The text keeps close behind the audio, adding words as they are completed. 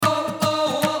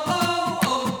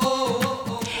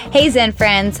Hey Zen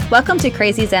friends, welcome to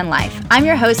Crazy Zen Life. I'm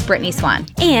your host, Brittany Swan.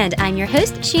 And I'm your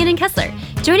host, Shannon Kessler.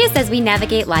 Join us as we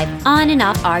navigate life on and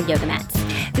off our yoga mats.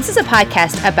 This is a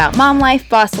podcast about mom life,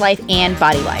 boss life, and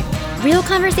body life. Real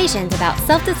conversations about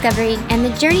self-discovery and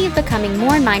the journey of becoming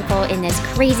more mindful in this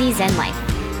crazy Zen life.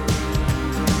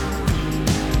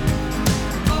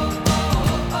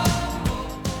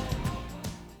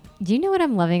 Do you know what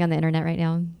I'm loving on the internet right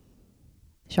now?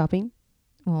 Shopping?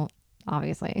 Well,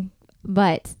 obviously.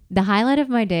 But the highlight of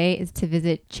my day is to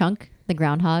visit Chunk the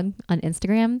groundhog on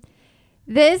Instagram.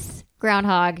 This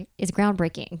groundhog is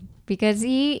groundbreaking because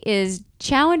he is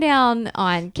chowing down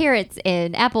on carrots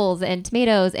and apples and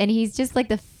tomatoes, and he's just like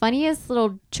the funniest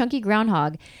little chunky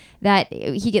groundhog that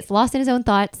he gets lost in his own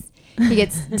thoughts. He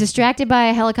gets distracted by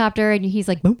a helicopter and he's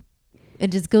like, boom,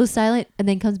 and just goes silent and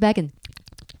then comes back and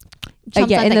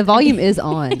yeah, and the volume is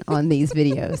on these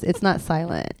videos. It's not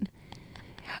silent.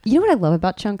 You know what I love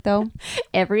about Chunk, though?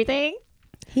 Everything.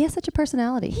 He has such a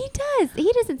personality. He does.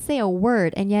 He doesn't say a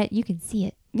word, and yet you can see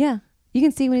it. Yeah. You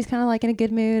can see when he's kind of like in a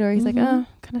good mood, or he's like, oh, I'm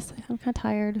kind of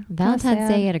tired. Valentine's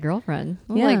Day, he had a girlfriend.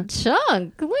 I'm like,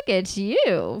 Chunk, look at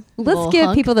you. Let's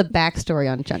give people the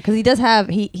backstory on Chunk, because he does have,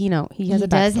 he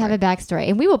does have a backstory.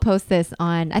 And we will post this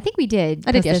on, I think we did.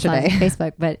 I did yesterday. On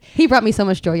Facebook, but he brought me so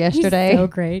much joy yesterday. He's so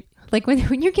great. Like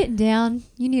when you're getting down,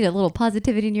 you need a little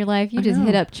positivity in your life. You just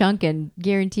hit up Chunk and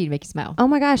guaranteed to make you smile. Oh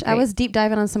my gosh. Great. I was deep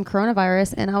diving on some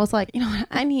coronavirus and I was like, you know what?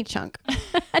 I need Chunk.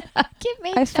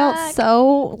 I felt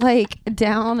so like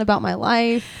down about my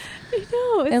life. I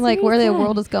know. And like where the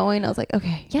world is going. I was like,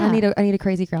 okay, yeah. I need a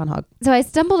crazy groundhog. So I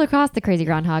stumbled across the crazy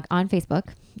groundhog on Facebook,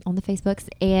 on the Facebooks,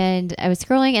 and I was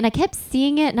scrolling and I kept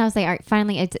seeing it and I was like, all right,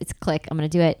 finally it's click. I'm going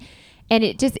to do it. And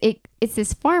it's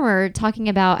this farmer talking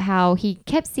about how he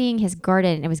kept seeing his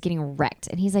garden and it was getting wrecked.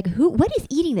 And he's like, what is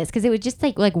eating this? Because it would just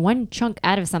like one chunk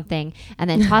out of something and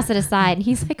then toss it aside. And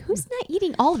he's like, who's not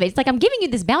eating all of it? It's like, I'm giving you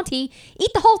this bounty,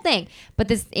 eat the whole thing. But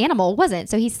this animal wasn't.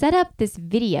 So he set up this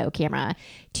video camera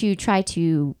to try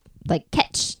to like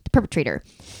catch the perpetrator.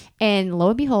 And lo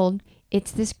and behold,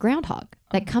 it's this groundhog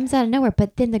that comes out of nowhere.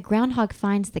 But then the groundhog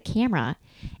finds the camera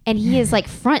and he is like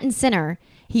front and center.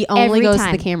 He only goes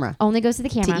to the camera. Only goes to the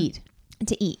camera. To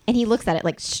eat. And he looks at it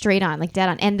like straight on, like dead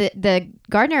on. And the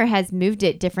gardener has moved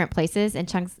it different places and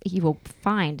chunks. He will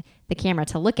find the camera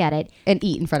to look at it. And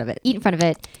eat in front of it.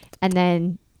 And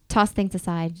then toss things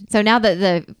aside. So now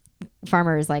the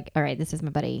farmer is like, all right, this is my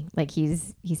buddy. Like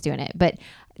he's doing it. But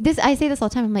I say this all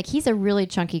the time. I'm like, he's a really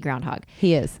chunky groundhog.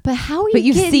 He is. But how But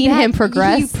you've seen him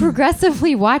progress. You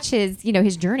progressively watch his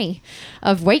journey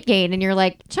of weight gain, and you're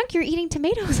like, Chunk, you're eating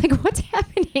tomatoes. Like, what's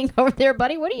happening over there,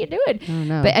 buddy? What are you doing? I don't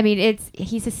know. But I mean,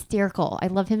 he's hysterical. I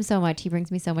love him so much. He brings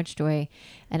me so much joy,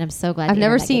 and I'm so glad.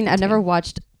 I've never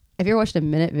watched. Have you ever watched a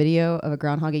minute video of a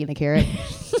groundhog eating a carrot?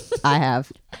 I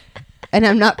have, and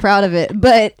I'm not proud of it,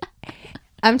 but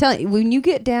I'm telling you, when you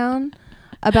get down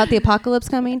about the apocalypse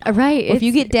coming, right? If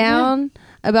you get down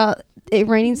about it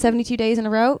raining 72 days in a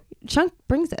row, Chunk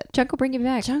brings it. Chunk will bring you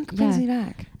back. Chunk brings me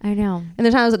back. I know. And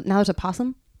there's a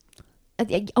possum.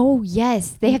 Oh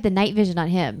yes, they have the night vision on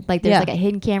him. Like there's like a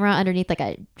hidden camera underneath like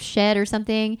a shed or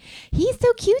something. He's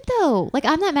so cute though. Like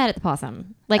I'm not mad at the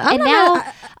possum. Like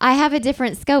I have a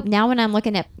different scope now when I'm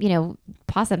looking at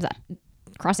possums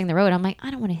crossing the road. I'm like, I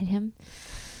don't want to hit him.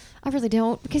 I really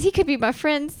don't, because he could be my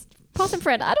friend's possum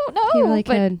friend. I don't know, really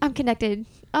but could. I'm connected.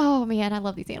 Oh man, I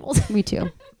love these animals. Me too.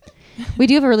 We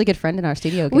do have a really good friend in our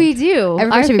studio. We do.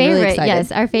 Everybody should be really excited.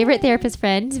 Yes, our favorite therapist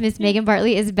friend, Miss Megan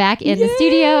Bartley, is back in the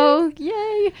studio.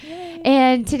 Yay!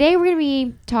 And today we're going to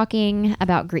be talking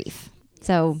about grief.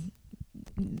 So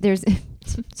there's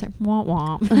womp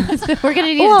womp. So we're going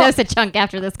to need a dose of Chunk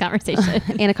after this conversation.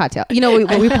 And a cocktail.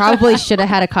 We probably should have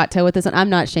had a cocktail with this one. I'm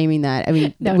not shaming that. I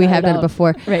mean, we have done it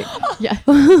before. Right. Yeah.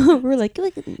 We're like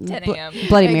 10 a.m.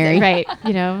 Bloody Mary. Right.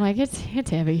 I'm like, it's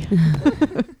heavy.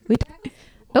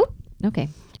 Okay.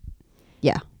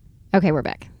 Yeah. Okay, we're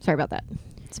back. Sorry about that.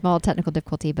 Small technical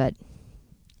difficulty, but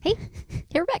hey,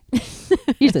 here we're back.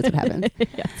 Usually that's what happens.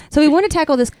 Yes. So we want to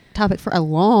tackle this topic for a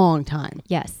long time.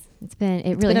 Yes. It's really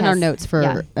been in our notes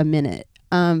for a minute.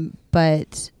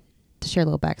 But to share a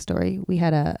little backstory, we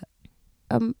had a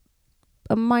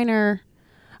major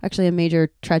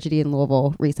tragedy in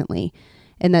Louisville recently,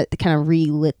 and that kind of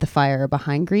relit the fire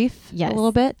behind grief a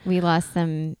little bit. We lost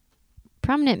some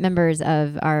prominent members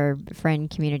of our friend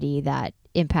community that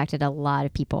impacted a lot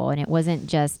of people, and it wasn't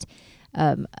just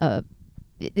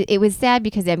it was sad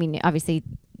because obviously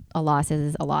a loss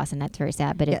is a loss, and that's very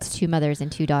sad, but it's two mothers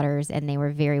and two daughters, and they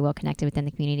were very well connected within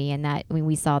the community, and that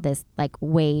we saw this like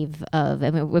wave of,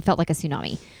 it felt like a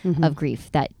tsunami of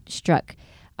grief that struck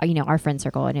our friend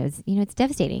circle, and it was, it's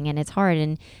devastating and it's hard.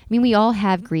 And I mean, we all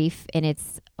have grief, and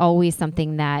it's always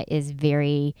something that is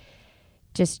very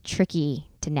just tricky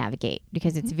to navigate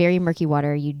because it's very murky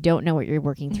water. You don't know what you're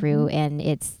working through, and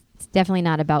it's definitely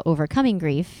not about overcoming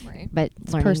grief, but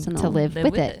it's learning personal. to live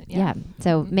with it. Yeah.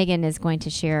 So Megan is going to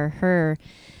share her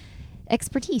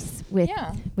expertise with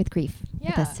grief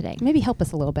with us today. Maybe help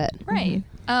us a little bit. Right.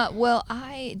 Well,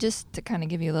 I just to kind of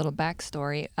give you a little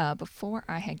backstory, before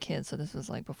I had kids, so this was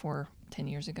like before 10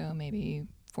 years ago, maybe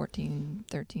 14,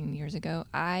 13 years ago,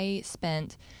 I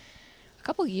spent a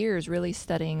couple years really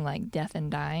studying like death and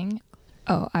dying.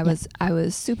 I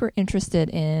was super interested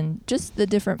in just the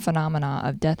different phenomena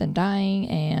of death and dying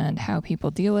and how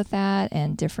people deal with that,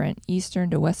 and different Eastern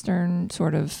to Western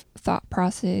sort of thought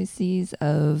processes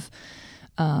of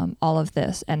all of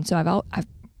this. And so I've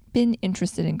been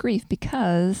interested in grief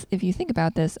because if you think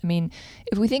about this, I mean,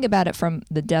 if we think about it from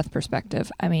the death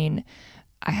perspective, I mean,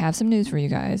 I have some news for you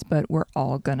guys, but we're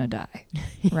all gonna die,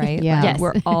 right? Yeah. Yes.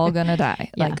 We're all gonna die.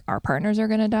 Yeah. Like our partners are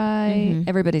gonna die.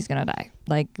 Everybody's gonna die.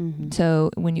 Like, so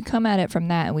when you come at it from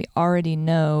that, and we already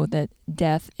know that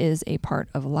death is a part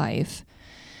of life,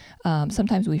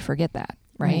 sometimes we forget that,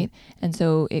 right? And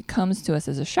so it comes to us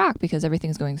as a shock because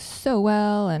everything's going so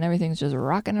well and everything's just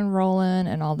rocking and rolling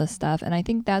and all this stuff. And I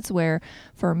think that's where,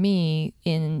 for me,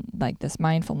 in like this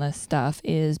mindfulness stuff,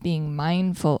 is being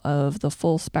mindful of the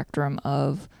full spectrum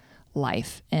of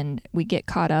life. And we get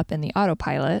caught up in the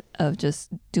autopilot of just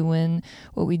doing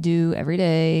what we do every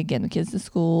day, getting the kids to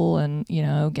school and,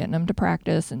 getting them to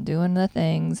practice and doing the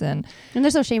things. And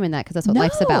there's no shame in that because that's what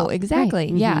life's about.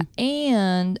 Exactly. Right. Yeah.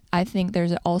 And I think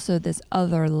there's also this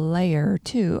other layer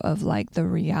too of like the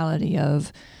reality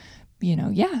of,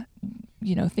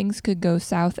 things could go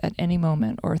south at any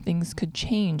moment, or things could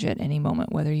change at any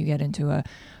moment, whether you get into a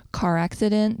car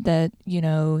accident that,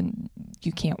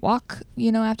 you can't walk,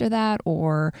 after that,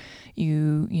 or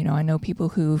I know people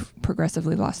who've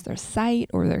progressively lost their sight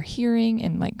or their hearing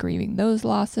and like grieving those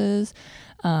losses.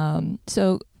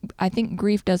 So I think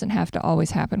grief doesn't have to always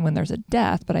happen when there's a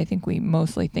death, but I think we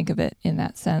mostly think of it in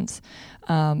that sense.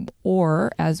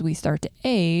 Or as we start to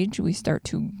age, we start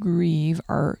to grieve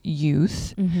our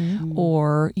youth,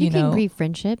 or, you can grieve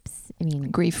friendships. I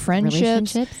mean, grieve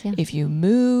friendships. Yeah. If you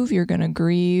move, you're going to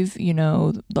grieve,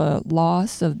 the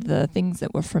loss of the things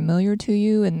that were familiar to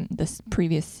you in this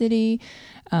previous city.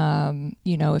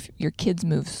 If your kids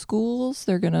move schools,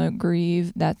 they're going to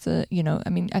grieve. That's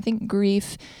I think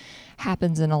grief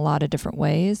happens in a lot of different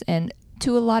ways and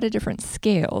to a lot of different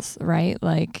scales, right?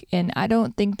 Like, and I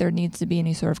don't think there needs to be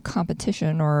any sort of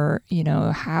competition or,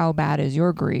 how bad is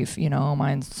your grief?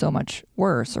 Mine's so much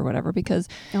worse or whatever, because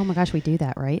Oh my gosh, we do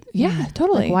that, right? yeah,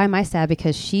 totally. Like, why am I sad?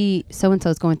 Because so-and-so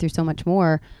is going through so much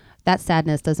more. That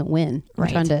sadness doesn't win. We're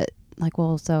Right. trying to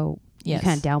so Yes. you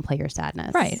kind of downplay your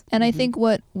sadness. Right. And I think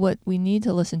what we need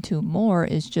to listen to more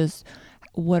is just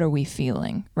what are we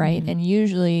feeling, right? And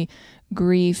usually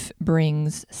grief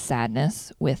brings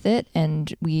sadness with it,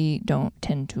 and we don't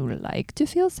tend to like to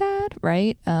feel sad,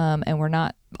 right? And we're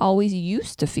not always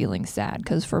used to feeling sad,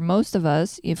 because for most of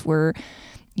us, if we're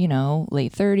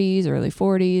late 30s, early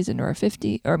 40s, into our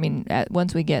 50s, or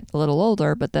once we get a little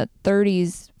older, but that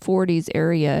 30s, 40s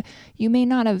area, you may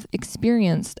not have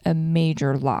experienced a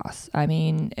major loss.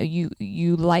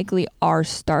 You likely are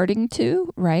starting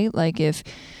to, right? Like if,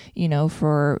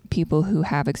 for people who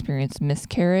have experienced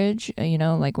miscarriage,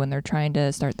 like when they're trying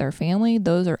to start their family,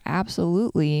 those are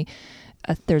absolutely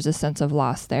there's a sense of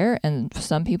loss there, and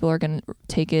some people are going to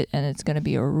take it and it's going to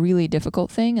be a really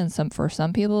difficult thing, and for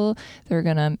some people they're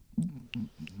going to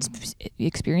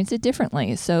experience it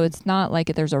differently. So it's not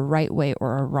like there's a right way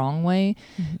or a wrong way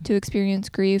to experience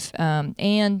grief,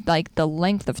 and like the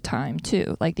length of time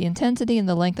too, like the intensity and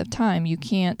the length of time, you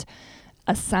can't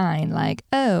assign like,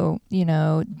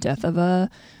 death of a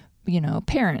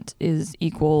parent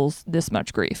equals this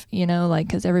much grief,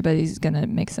 because everybody's going to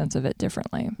make sense of it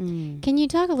differently. Can you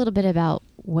talk a little bit about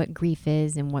what grief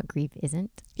is and what grief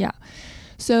isn't? Yeah.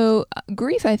 So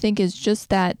grief, I think, is just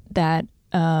that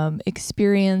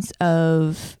experience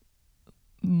of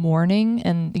mourning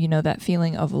and, that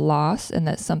feeling of loss and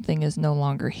that something is no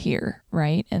longer here,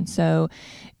 right? And so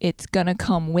it's going to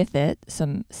come with it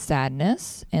some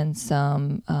sadness and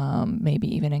some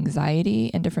maybe even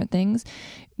anxiety and different things.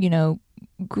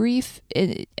 Grief,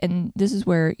 and this is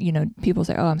where, people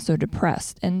say, oh, I'm so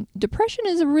depressed. And depression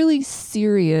is a really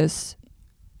serious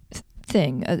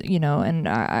thing, and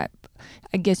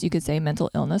I guess you could say mental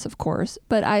illness, of course,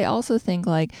 but I also think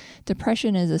like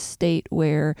depression is a state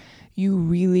where you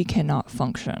really cannot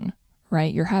function,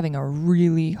 right? You're having a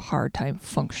really hard time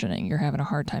functioning. You're having a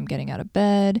hard time getting out of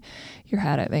bed. You're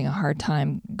having a hard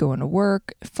time going to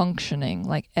work, functioning,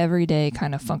 like everyday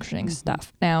kind of functioning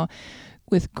stuff. Now,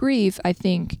 with grief, I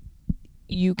think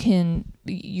grief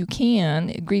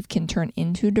can turn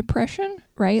into depression,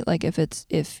 right? Like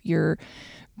if you're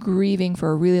grieving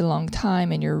for a really long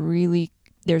time and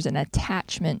there's an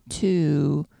attachment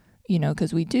to,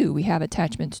 because we have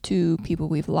attachments to people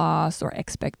we've lost, or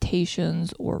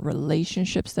expectations, or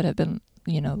relationships that have been,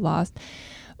 lost.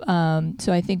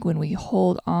 So I think when we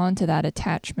hold on to that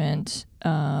attachment,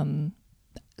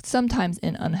 sometimes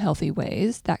in unhealthy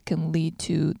ways, that can lead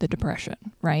to the depression,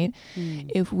 right?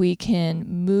 If we can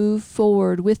move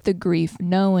forward with the grief,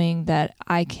 knowing that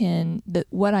that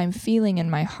what I'm feeling in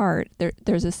my heart,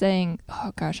 there's a saying,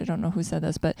 oh gosh, I don't know who said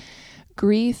this, but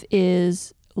grief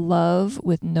is love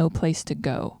with no place to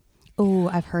go. Oh,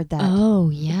 I've heard that. Oh,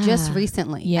 yeah. Just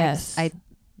recently. Yes. I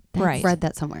Right. read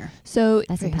that somewhere. So,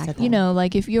 That's impactful.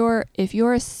 like if you're,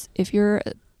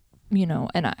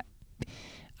 and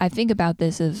I think about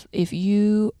this as if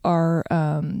you are,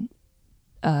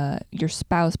 your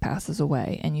spouse passes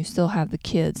away and you still have the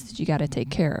kids that you got to take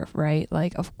care of, right?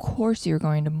 Like, of course you're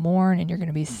going to mourn and you're going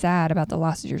to be sad about the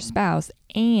loss of your spouse,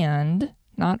 and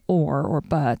not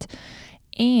but,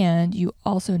 and you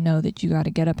also know that you got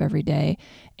to get up every day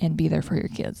and be there for your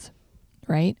kids,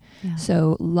 right? Yeah.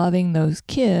 So loving those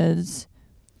kids,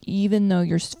 even though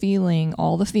you're feeling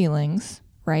all the feelings,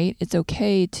 right? It's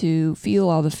okay to feel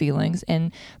all the feelings.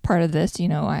 And part of this,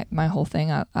 my whole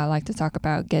thing, I like to talk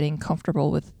about getting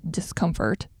comfortable with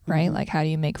discomfort, right? Mm-hmm. Like, how do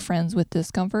you make friends with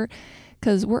discomfort?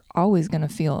 Because we're always going to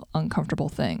feel uncomfortable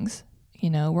things.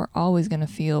 We're always going to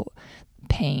feel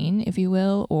pain, if you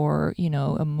will, or,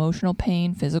 emotional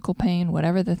pain, physical pain,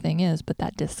 whatever the thing is. But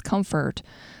that discomfort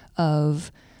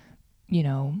of,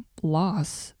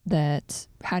 loss,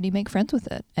 how do you make friends with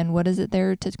it? And what is it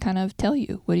there to kind of tell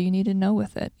you? What do you need to know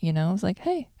with it? It's like,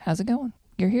 hey, how's it going?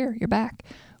 You're here, you're back.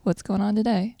 What's going on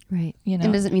today? Right. And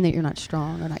it doesn't mean that you're not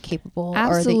strong or not capable,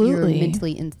 Absolutely. or that you're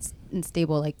mentally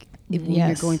unstable, like when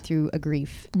you're going through a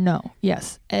grief. No.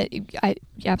 Yes. I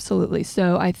absolutely.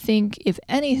 So I think, if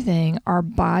anything, our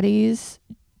bodies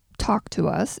talk to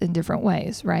us in different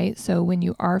ways, right? So when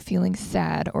you are feeling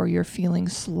sad, or you're feeling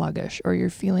sluggish, or you're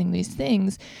feeling these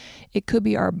things, it could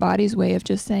be our body's way of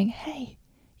just saying, hey,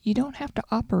 you don't have to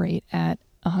operate at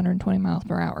 120 miles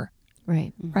per hour,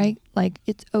 Right. right? Like,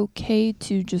 it's okay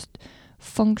to just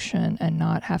function and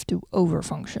not have to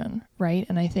overfunction, right?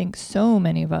 And I think so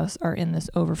many of us are in this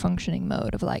overfunctioning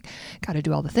mode of like, got to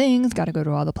do all the things, got to go to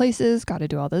all the places, got to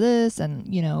do all of this, and,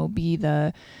 be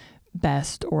the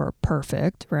best or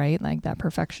perfect, right? Like that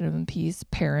perfection and peace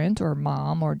parent or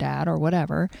mom or dad or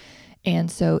whatever.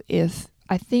 And so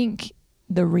I think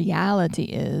the reality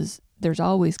is there's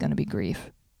always going to be grief.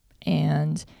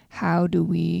 And how do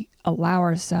we allow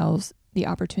ourselves the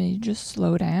opportunity to just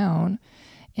slow down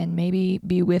and maybe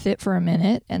be with it for a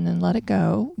minute and then let it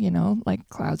go, like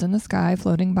clouds in the sky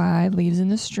floating by, leaves in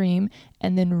the stream,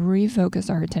 and then refocus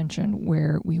our attention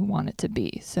where we want it to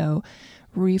be. So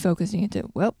refocusing it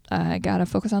to, I got to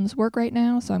focus on this work right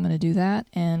now, so I'm going to do that.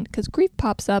 And because grief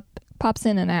pops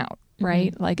in and out,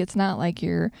 right? Like, it's not like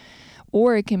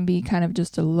or it can be kind of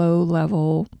just a low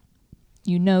level,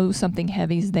 something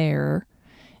heavy's there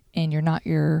and you're not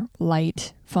your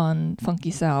light, fun,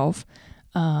 funky self.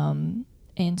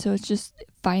 And so it's just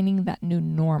finding that new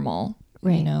normal,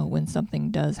 Right. When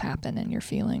something does happen and you're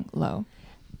feeling low.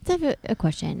 I have a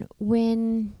question.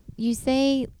 When you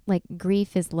say like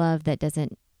grief is love that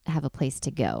doesn't have a place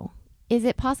to go, is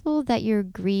it possible that your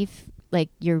grief, like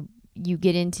you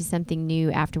get into something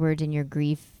new afterwards, and your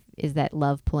grief is that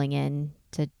love pulling in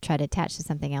to try to attach to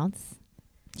something else?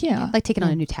 Yeah. Like taking on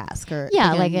a new task, or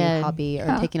Yeah, taking like on a new a- hobby,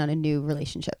 or taking on a new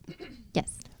relationship.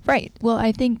 Yes. Right. Well,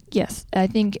 I think, yes. I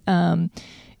think,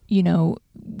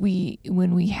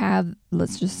 when we have,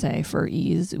 let's just say for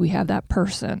ease, we have that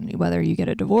person, whether you get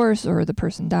a divorce or the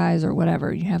person dies or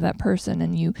whatever, you have that person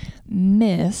and you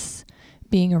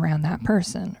being around that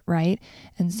person, right?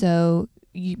 And so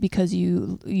because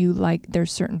you like,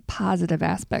 there's certain positive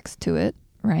aspects to it,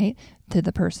 right? To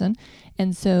the person.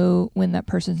 And so when that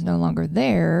person's no longer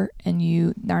there and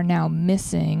you are now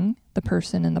missing the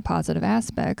person and the positive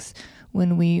aspects,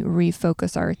 when we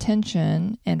refocus our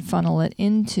attention and funnel it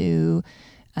into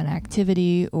an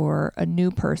activity or a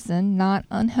new person, not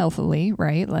unhealthily,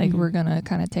 right? Like we're going to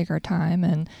kind of take our time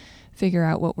and figure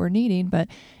out what we're needing, but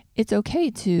it's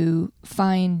okay to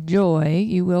find joy.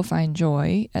 You will find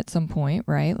joy at some point,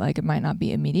 right? Like it might not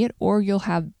be immediate, or you'll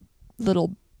have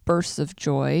little bursts of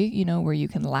joy, where you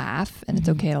can laugh, and it's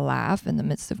okay to laugh in the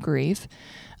midst of grief.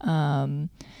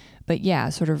 But yeah,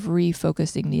 sort of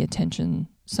refocusing the attention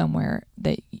somewhere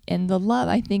and the love,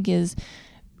 I think, is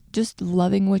just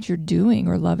loving what you're doing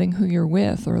or loving who you're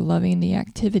with or loving the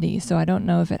activity. So I don't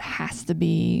know if it has to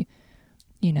be,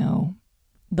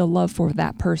 the love for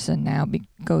that person now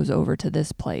goes over to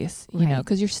this place,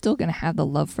 because you're still going to have the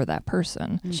love for that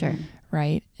person. Sure.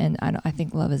 Right. And I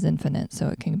think love is infinite. So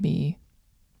it can be,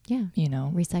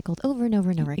 recycled over and over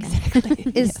and over again.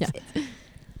 Exactly.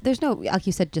 There's no, like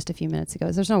you said just a few minutes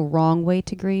ago, there's no wrong way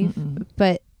to grieve, Mm-mm.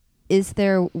 but is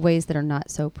there ways that are not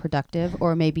so productive,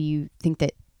 or maybe you think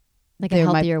that Like a there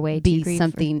healthier might way be to grieve.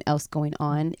 something else going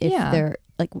on if Yeah. there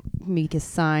like maybe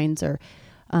signs or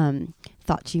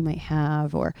thoughts you might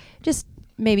have, or just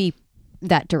maybe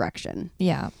that direction.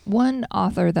 Yeah. One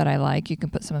author that I like, you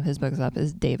can put some of his books up,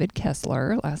 is David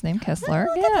Kessler, last name Kessler.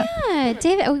 Yeah,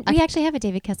 David. We actually have a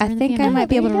David Kessler. I in the think I family. might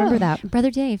be there able to you remember go. that. Brother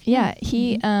Dave. Yeah.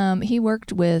 He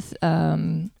worked with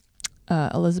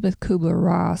Elizabeth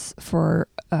Kubler-Ross for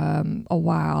a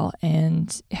while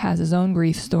and has his own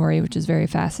grief story, which is very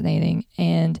fascinating.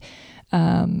 And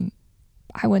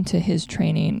I went to his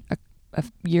training a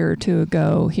year or two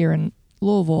ago here in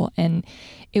Louisville, and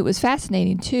it was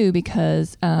fascinating too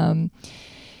because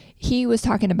he was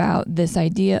talking about this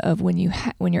idea of when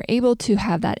you're able to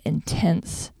have that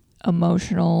intense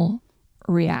emotional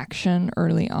reaction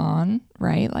early on,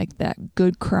 right? Like that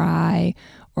good cry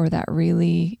or that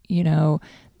really,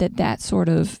 that sort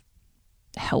of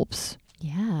helps.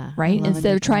 Yeah. Right? I love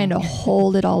Instead a of trying to good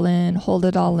hold it all in, hold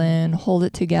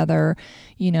it together.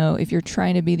 If you're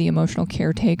trying to be the emotional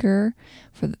caretaker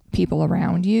for the people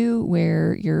around you,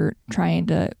 where you're trying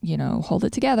to, hold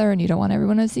it together and you don't want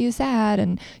everyone to see you sad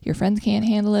and your friends can't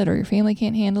handle it or your family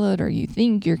can't handle it or you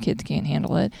think your kids can't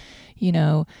handle it,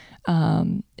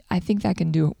 I think that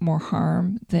can do more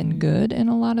harm than good in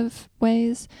a lot of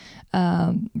ways,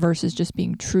 versus just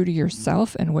being true to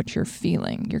yourself and what you're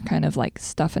feeling. You're kind of like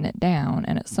stuffing it down.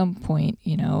 And at some point,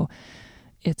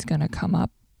 it's going to come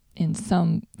up in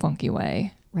some funky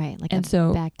way. Right. Like And a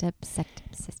so- backed up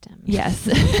septic system. Yes.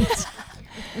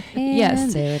 And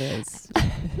Yes. there it is.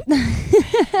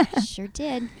 Sure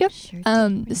did. Yep. Sure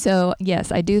did. So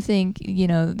yes, I do think,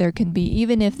 there can be,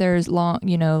 even if there's long,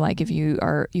 like if you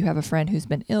have a friend who's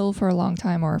been ill for a long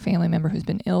time or a family member who's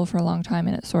been ill for a long time,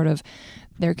 and it's sort of,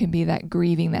 there can be that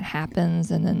grieving that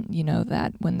happens. And then,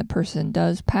 that when the person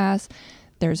does pass,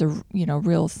 there's a,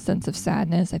 real sense of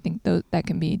sadness. I think that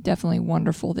can be definitely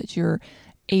wonderful that you're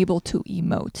able to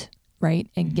emote, right?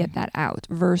 And get that out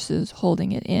versus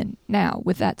holding it in. Now,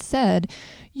 with that said,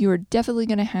 you're definitely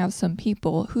going to have some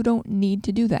people who don't need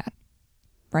to do that,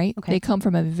 right? Okay. They come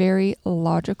from a very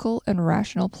logical and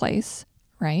rational place,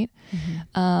 right?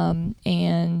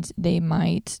 And they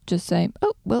might just say,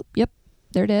 oh, well, yep,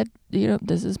 they're dead.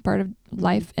 This is part of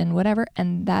life and whatever.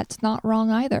 And that's not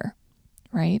wrong either,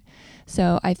 right?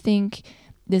 So I think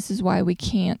this is why we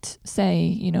can't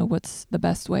say, what's the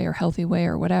best way or healthy way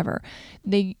or whatever.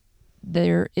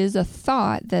 There is a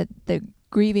thought that the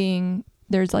grieving,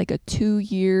 there's like a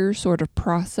 2-year sort of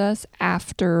process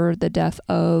after the death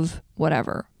of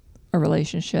whatever, a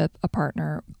relationship, a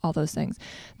partner, all those things.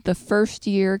 The first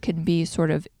year can be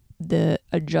sort of the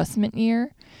adjustment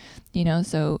year,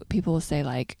 so people will say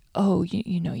like, oh,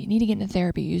 you need to get into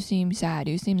therapy. You seem sad.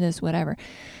 You seem this, whatever.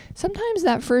 Sometimes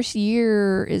that first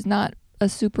year is not a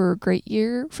super great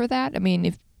year for that. I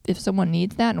mean, if someone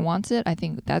needs that and wants it, I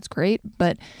think that's great.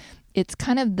 But it's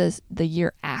kind of the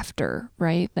year after,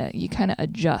 right? That you kind of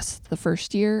adjust the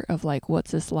first year of like,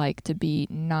 what's this like to be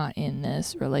not in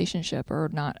this relationship or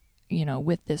not,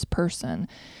 with this person.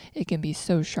 It can be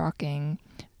so shocking,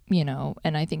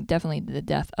 and I think definitely the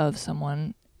death of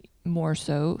someone more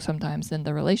so sometimes than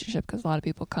the relationship, because a lot of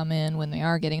people come in when they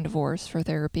are getting divorced for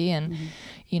therapy and,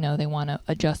 they want to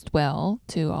adjust well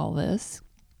to all this.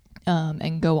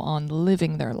 And go on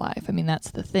living their life. I mean,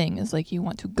 that's the thing, is like you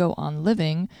want to go on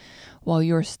living while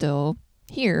you're still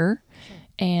here. Sure.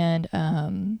 And,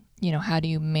 how do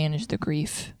you manage the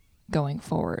grief going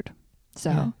forward?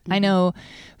 So I know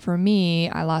for me,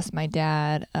 I lost my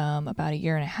dad about 1.5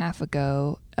 years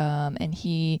ago, and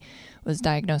he was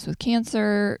diagnosed with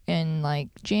cancer in like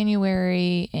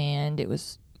January, and it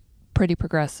was pretty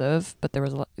progressive, but there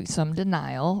was some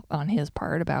denial on his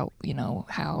part about,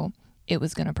 how it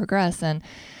was going to progress. And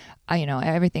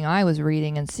everything I was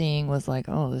reading and seeing was like,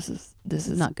 oh, this is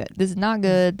not good. This is not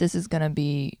good. This is going to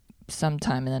be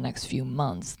sometime in the next few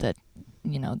months that,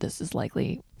 this is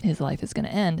likely his life is going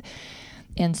to end.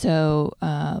 And so,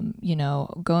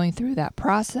 going through that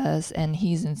process, and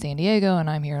he's in San Diego and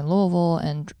I'm here in Louisville,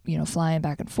 and, flying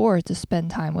back and forth to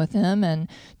spend time with him and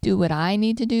do what I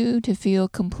need to do to feel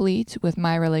complete with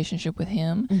my relationship with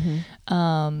him.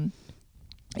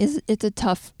 It's a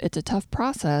tough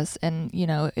process. And,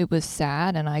 it was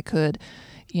sad, and I could,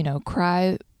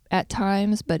 cry at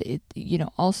times, but it,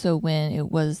 also when it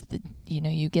was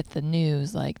you get the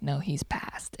news like, no, he's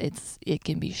passed. It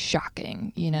can be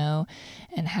shocking,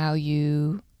 and how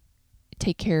you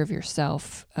take care of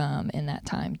yourself in that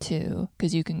time too,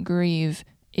 because you can grieve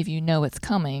if you know it's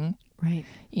coming, Right.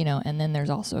 And then there's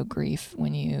also grief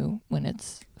when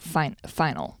it's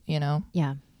final,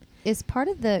 Yeah. Is part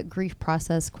of the grief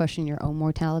process question your own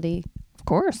mortality? Of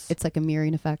course. It's like a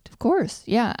mirroring effect. Of course.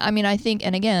 Yeah. I mean, I think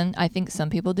some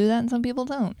people do that and some people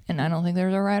don't. And I don't think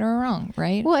there's a right or a wrong,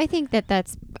 right? Well, I think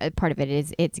that's part of it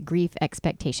is it's grief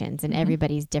expectations, and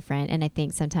everybody's different. And I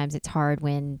think sometimes it's hard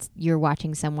when you're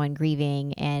watching someone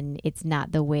grieving and it's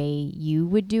not the way you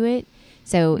would do it.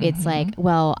 So it's like,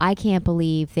 well, I can't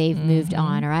believe they've moved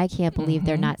on, or I can't believe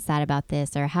they're not sad about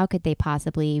this, or how could they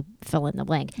possibly fill in the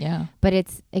blank? Yeah. But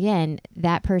it's, again,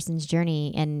 that person's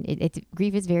journey, and it's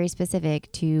grief is very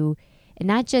specific to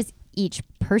not just each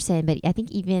person, but I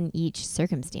think even each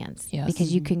circumstance. Yes.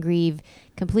 Because you can grieve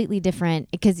completely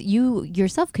different, because you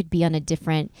yourself could be on a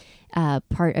different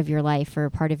part of your life or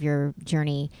part of your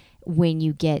journey when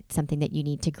you get something that you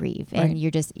need to grieve, and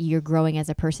you're growing as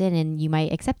a person, and you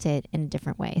might accept it in a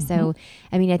different way. So,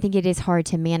 I mean, I think it is hard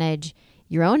to manage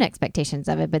your own expectations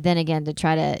of it, but then again, to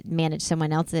try to manage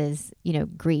someone else's,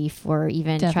 grief, or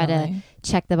even try to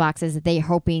check the boxes that they're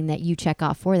hoping that you check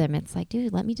off for them. It's like,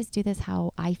 dude, let me just do this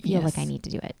how I feel like I need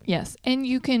to do it. Yes. And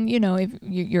you can,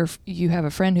 if you have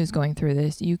a friend who's going through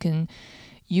this, you can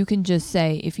just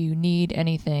say, if you need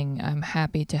anything, I'm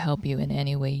happy to help you in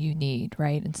any way you need,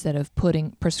 right? Instead of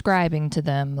prescribing to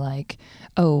them like,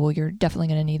 oh, well, you're definitely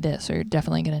going to need this, or you're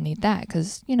definitely going to need that.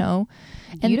 Because,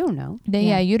 and you don't know.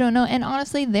 You don't know. And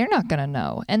honestly, they're not going to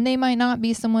know. And they might not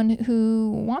be someone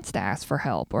who wants to ask for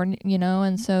help, or,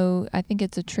 and so I think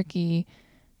it's a tricky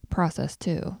process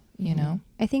too,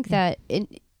 I think that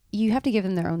you have to give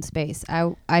them their own space.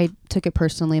 I took it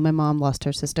personally. My mom lost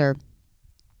her sister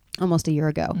almost a year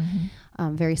ago,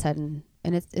 very sudden,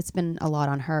 and it's been a lot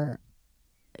on her.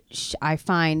 I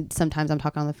find sometimes I'm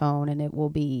talking on the phone, and it will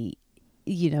be,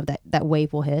 that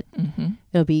wave will hit.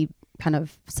 It'll be kind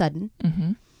of sudden,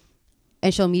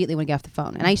 and she'll immediately want to get off the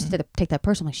phone. And I used to take that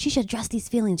person, like, she should address these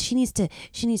feelings. She needs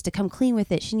to come clean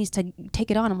with it. She needs to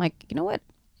take it on. I'm like, you know what?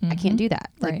 I can't do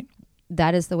that. Like, Right.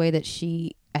 that is the way that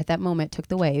she at that moment took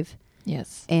the wave.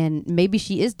 Yes. And maybe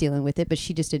she is dealing with it, but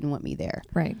she just didn't want me there.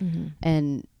 Right.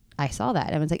 And I saw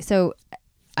that. I was like, so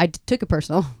I took it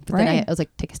personal, but then I was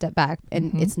like, take a step back,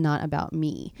 and it's not about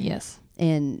me. Yes.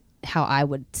 And how I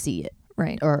would see it.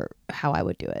 Right. Or how I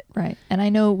would do it. Right. And I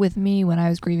know with me, when I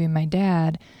was grieving my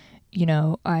dad,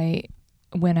 I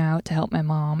went out to help my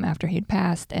mom after he'd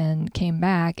passed, and came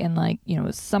back, and it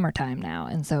was summertime now.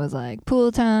 And so it was like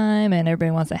pool time, and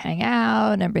everybody wants to hang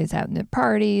out, and everybody's having their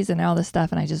parties and all this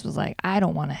stuff. And I just was like, I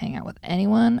don't want to hang out with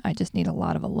anyone. I just need a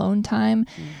lot of alone time.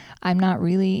 I'm not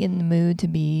really in the mood to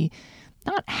be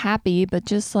not happy, but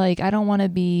just like, I don't want to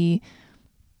be,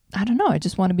 I don't know. I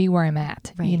just want to be where I'm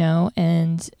at,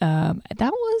 and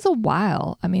that was a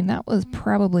while. I mean, that was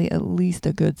probably at least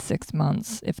a good 6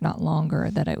 months, if not longer,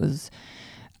 that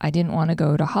I didn't want to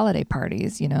go to holiday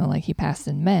parties, like he passed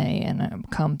in May, and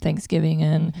come Thanksgiving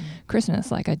and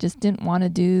Christmas, like I just didn't want to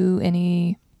do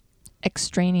any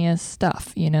extraneous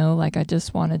stuff, like I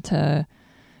just wanted to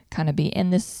kind of be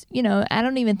in this, I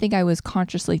don't even think I was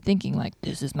consciously thinking like,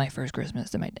 this is my first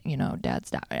Christmas and my,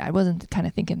 dad's died. I wasn't kind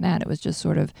of thinking that. It was just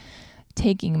sort of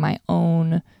taking my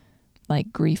own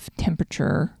like grief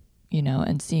temperature,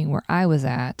 and seeing where I was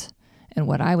at and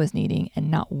what I was needing,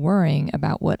 and not worrying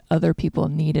about what other people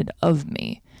needed of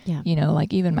me. Yeah.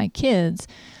 Like even my kids,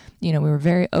 we were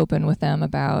very open with them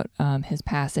about his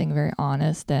passing, very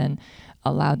honest, and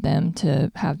allowed them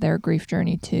to have their grief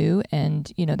journey too.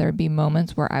 And, there'd be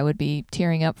moments where I would be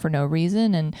tearing up for no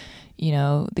reason, and,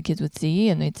 the kids would see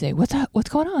and they'd say, what's up?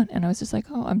 What's going on? And I was just like,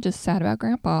 oh, I'm just sad about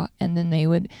Grandpa. And then they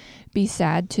would be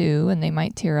sad too, and they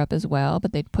might tear up as well,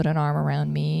 but they'd put an arm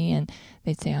around me and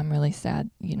they'd say, I'm really sad,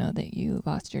 that you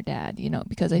lost your dad,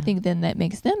 because I think then that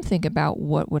makes them think about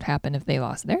what would happen if they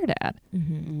lost their dad,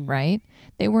 right?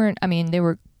 They were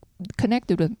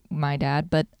connected with my dad,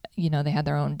 but they had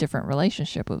their own different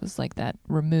relationship. It was like that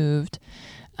removed.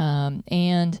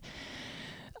 And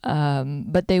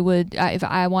But they would, if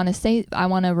I want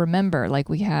to remember, like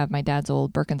we have my dad's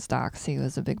old Birkenstocks. He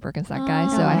was a big Birkenstock guy.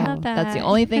 So that's the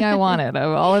only thing I wanted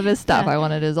of all of his stuff. I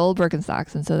wanted his old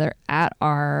Birkenstocks. And so they're at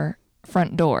our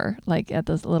front door, like at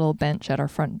this little bench at our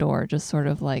front door, just sort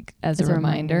of like as a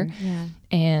reminder. Yeah.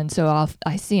 And so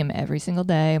I see him every single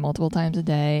day, multiple times a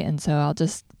day. And so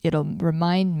it'll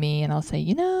remind me, and I'll say,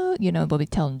 we'll be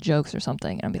telling jokes or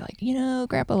something. And I'll be like,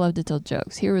 Grandpa loved to tell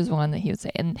jokes. Here was one that he would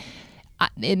say. And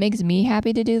it makes me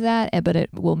happy to do that, but it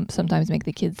will sometimes make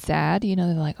the kids sad. They're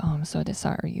like, oh, I'm so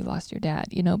sorry you lost your dad,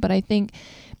 but I think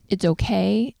it's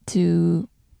okay to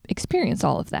experience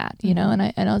all of that,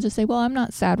 and I'll just say, well, I'm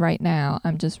not sad right now.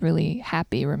 I'm just really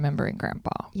happy remembering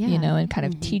Grandpa, and kind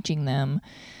of teaching them,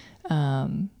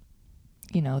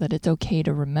 that it's okay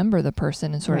to remember the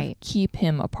person and sort of keep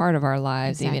him a part of our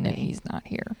lives, even if he's not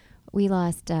here. We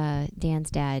lost Dan's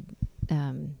dad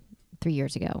 3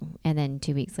 years ago, and then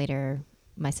 2 weeks later,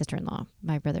 my sister-in-law,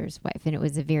 my brother's wife, and it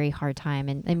was a very hard time.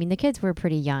 And I mean, the kids were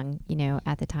pretty young,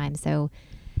 at the time, so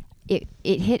it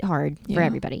hit hard for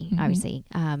everybody, obviously.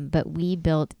 But we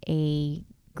built a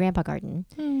grandpa garden,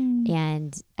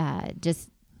 and just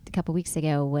a couple weeks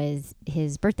ago was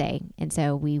his birthday, and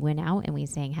so we went out and we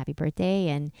sang happy birthday,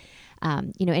 and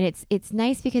and it's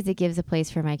nice because it gives a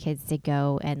place for my kids to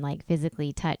go and like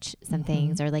physically touch some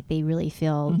things, or like they really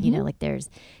feel like there's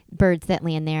birds that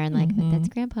land there, and like but that's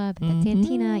Grandpa, but that's Aunt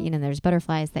Tina, there's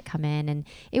butterflies that come in. And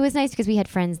it was nice because we had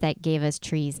friends that gave us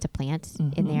trees to plant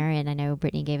in there, and I know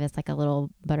Brittany gave us like a little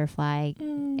butterfly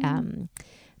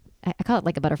I call it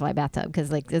like a butterfly bathtub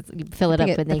because like you fill it up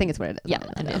and I think it's what it is. Yeah,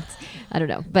 I don't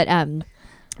know, but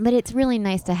it's really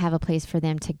nice to have a place for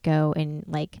them to go and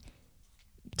like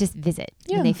just visit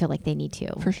when they feel like they need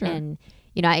to. For sure. And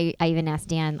I even asked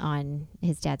Dan on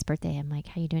his dad's birthday. I'm like,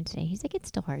 "How you doing today?" He's like, "It's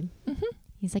still hard."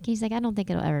 He's like, "I don't think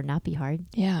it'll ever not be hard."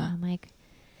 Yeah. I'm like,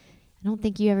 I don't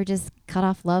think you ever just cut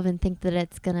off love and think that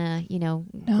it's gonna,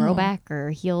 grow back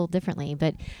or heal differently.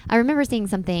 But I remember seeing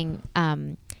something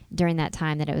during that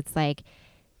time that it was like,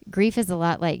 grief is a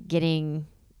lot like getting,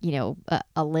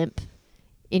 a limp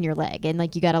in your leg, and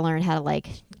like you got to learn how to like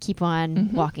keep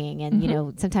on walking.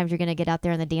 And sometimes you're gonna get out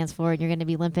there on the dance floor and you're gonna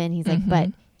be limping. He's like, but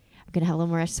I'm gonna have a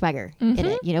little more swagger in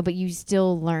it, but you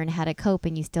still learn how to cope,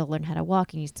 and you still learn how to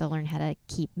walk, and you still learn how to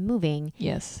keep moving.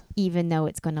 Yes. Even though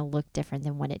it's going to look different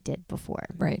than what it did before.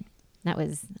 Right. I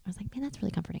was like, man, that's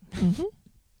really comforting.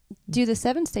 Do the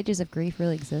 7 stages of grief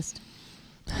really exist?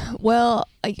 Well,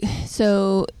 I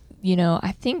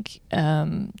think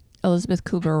Elizabeth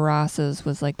Kubler-Ross's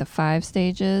was like the 5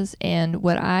 stages, and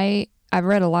what I've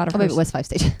read a lot of her. Maybe it was 5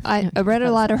 stages. I read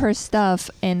a lot of her stuff,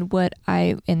 and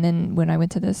then when I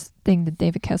went to this thing that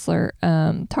David Kessler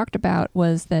talked about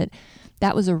was that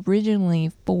was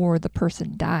originally for the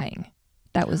person dying.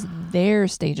 That was their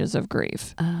stages of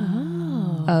grief,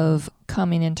 of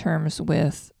coming in terms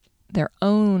with their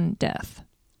own death,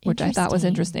 which I thought was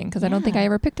interesting because I don't think I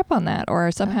ever picked up on that,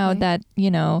 or somehow that,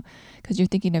 because you're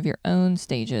thinking of your own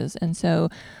stages. And so,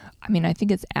 I mean, I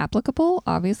think it's applicable,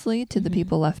 obviously, to the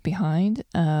people left behind.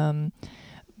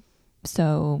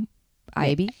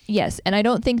 Yes. And I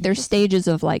don't think there's stages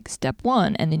of like step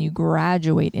 1 and then you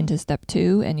graduate into step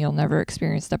 2 and you'll never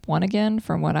experience step 1 again.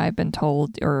 From what I've been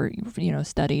told or,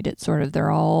 studied, it's sort of, they're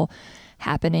all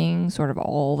happening sort of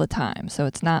all the time. So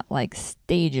it's not like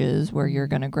stages where you're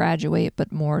going to graduate,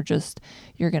 but more just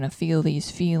you're going to feel these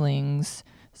feelings.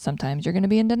 Sometimes you're going to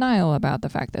be in denial about the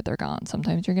fact that they're gone.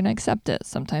 Sometimes you're going to accept it.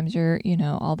 Sometimes you're,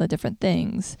 all the different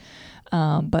things.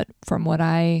 But from what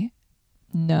I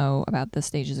know about the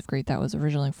stages of grief, that was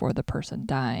originally for the person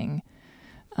dying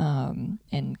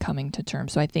and coming to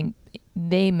terms. So I think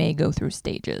they may go through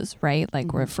stages, right?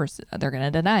 Like where first they're going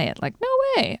to deny it. Like, no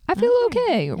way, I feel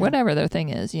okay, or whatever their thing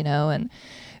is, and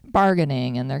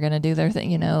bargaining, and they're going to do their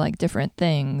thing, like different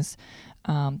things.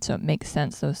 So it makes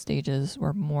sense those stages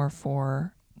were more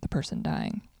for the person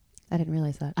dying. I didn't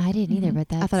realize that. I didn't either,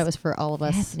 but I thought it was for all of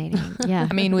us. Fascinating. Yeah.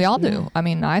 I mean, we all do. I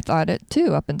mean, I thought it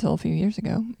too up until a few years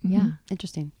ago. Yeah.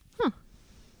 Interesting.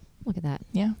 Look at that.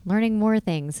 Yeah. Learning more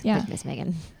things Yeah. with Miss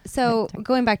Megan. So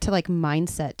going back to like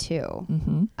mindset too,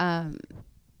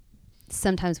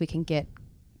 sometimes we can get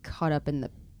caught up in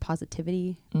the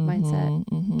positivity mindset.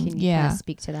 Can you kind of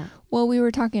speak to that? Well, we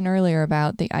were talking earlier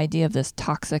about the idea of this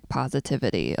toxic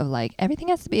positivity of like everything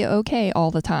has to be okay all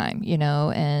the time,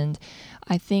 and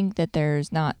I think that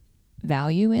there's not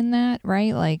value in that,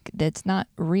 right? Like it's not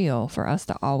real for us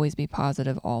to always be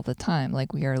positive all the time.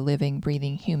 Like we are living,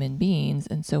 breathing human beings.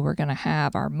 And so we're going to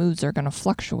have, our moods are going to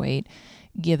fluctuate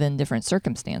given different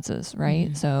circumstances,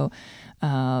 right? So,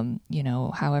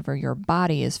 however your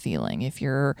body is feeling, if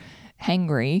you're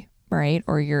hangry, right?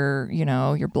 Or your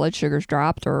blood sugar's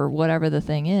dropped or whatever the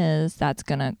thing is, that's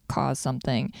going to cause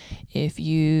something. If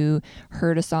you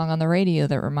heard a song on the radio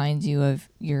that reminds you of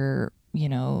your,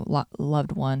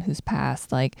 loved one who's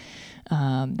passed, like,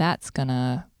 that's going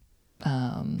to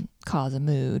cause a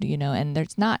mood, and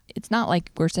it's not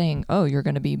like we're saying, oh, you're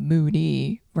going to be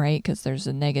moody, right? Because there's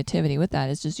a negativity with that.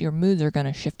 It's just your moods are going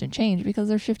to shift and change because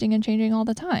they're shifting and changing all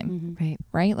the time.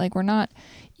 Right? Like, we're not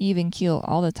even keel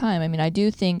all the time. I mean, I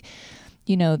do think,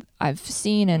 I've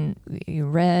seen and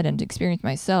read and experienced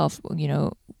myself,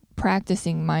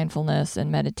 practicing mindfulness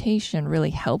and meditation really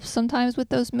helps sometimes with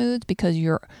those moods because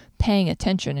you're paying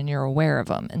attention and you're aware of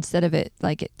them instead of it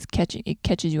like it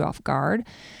catches you off guard.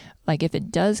 Like, if it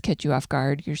does catch you off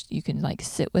guard, you can like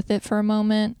sit with it for a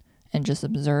moment and just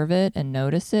observe it and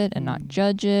notice it and not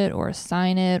judge it or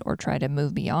assign it or try to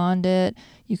move beyond it.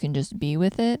 You can just be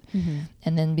with it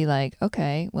and then be like,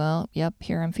 okay, well, yep,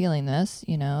 here I'm feeling this,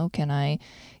 can I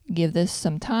give this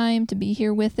some time to be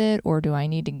here with it, or do I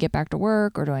need to get back to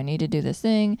work, or do I need to do this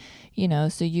thing,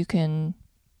 so you can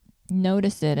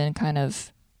notice it and kind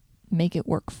of make it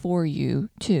work for you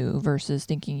too, versus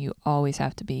thinking you always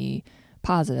have to be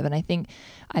positive. And I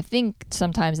think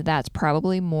sometimes that's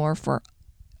probably more for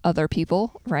other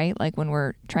people, right? Like when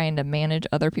we're trying to manage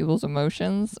other people's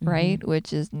emotions, right?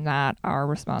 Which is not our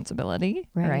responsibility,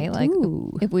 right? Like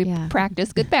if we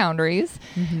practice good boundaries,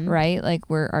 right? Like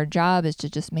our job is to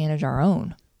just manage our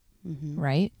own,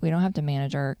 right? We don't have to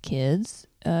manage our kids'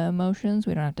 emotions.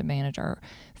 We don't have to manage our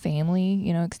family,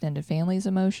 extended family's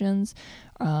emotions,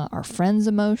 our friends'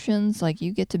 emotions. Like,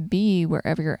 you get to be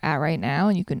wherever you're at right now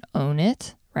and you can own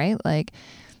it, right? Like,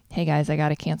 hey guys, I got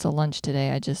to cancel lunch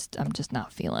today. I'm just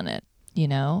not feeling it,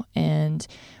 and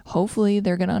hopefully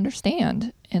they're going to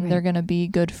understand and they're going to be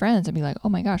good friends and be like, oh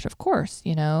my gosh, of course,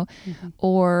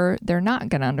 or they're not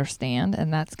going to understand,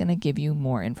 and that's going to give you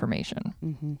more information.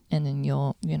 And then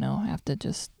you'll, have to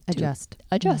just adjust.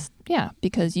 Yeah.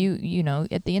 Because you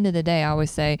at the end of the day, I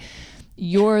always say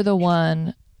you're the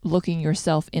one looking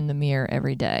yourself in the mirror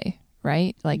every day.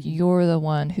 Right? Like, you're the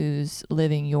one who's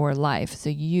living your life. So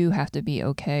you have to be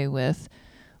okay with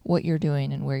what you're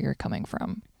doing and where you're coming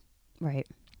from. Right.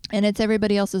 And it's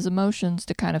everybody else's emotions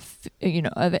to kind of,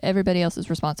 everybody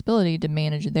else's responsibility to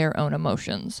manage their own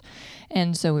emotions.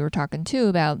 And so we were talking too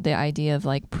about the idea of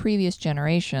like previous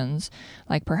generations,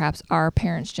 like perhaps our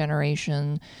parents'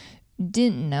 generation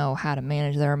didn't know how to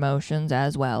manage their emotions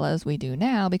as well as we do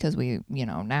now, because we,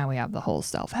 now we have the whole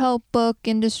self-help book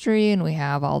industry and we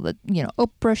have all the,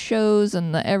 Oprah shows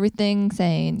and everything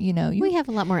saying, we have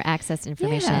a lot more access to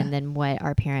information than what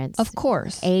our parents, of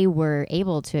course, were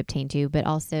able to obtain to, but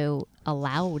also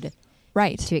allowed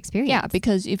to experience. Yeah,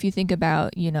 because if you think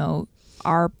about,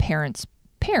 our parents'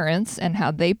 and how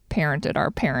they parented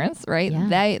our parents, right?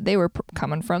 Yeah. They were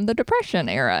coming from the Depression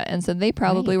era. And so they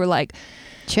probably were like,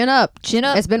 Chin up.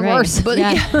 It's been worse. But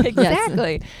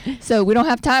exactly. So we don't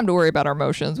have time to worry about our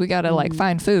emotions. We got to like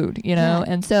find food,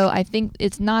 And so I think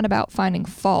it's not about finding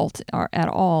fault at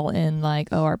all in like,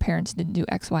 oh, our parents didn't do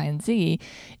X, Y, and Z.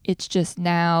 It's just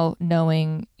now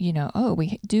knowing, oh,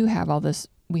 we do have all this.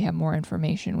 We have more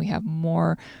information. We have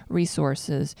more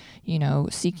resources,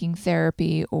 seeking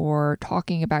therapy or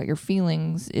talking about your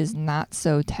feelings is not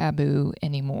so taboo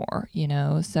anymore,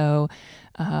 So,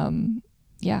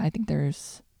 I think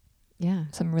there's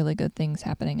some really good things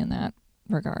happening in that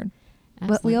regard.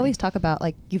 Absolutely. But we always talk about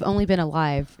like, you've only been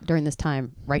alive during this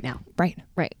time right now.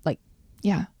 Right. Like,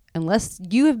 yeah. Unless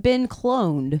you have been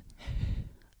cloned,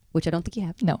 which I don't think you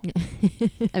have. No.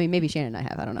 I mean, maybe Shannon and I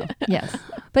have. I don't know. Yes.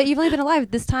 But you've only been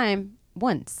alive this time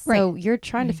once. Right. So you're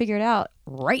trying to figure it out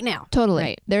right now. Totally.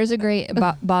 Right. There's a great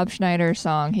Bob Schneider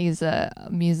song. He's a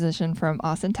musician from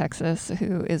Austin, Texas,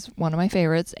 who is one of my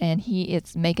favorites. And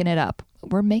it's making it up.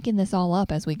 We're making this all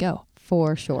up as we go.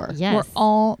 For sure. Yes. We're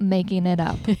all making it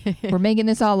up. We're making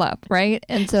this all up, right?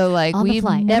 And so like On the we've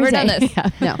fly, never every done day.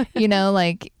 this. No.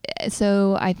 Like,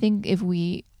 so I think if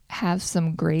we have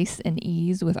some grace and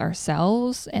ease with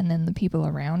ourselves and then the people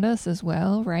around us as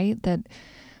well, right? That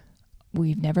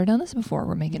we've never done this before.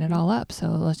 We're making it all up. So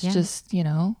let's just,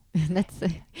 I'd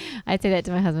say that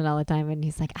to my husband all the time, and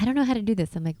he's like, I don't know how to do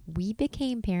this. I'm like, we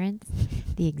became parents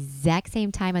the exact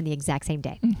same time on the exact same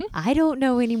day. I don't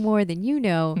know any more than you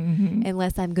know,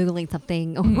 unless I'm Googling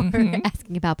something or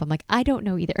asking about. But I'm like, I don't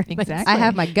know either. Exactly. I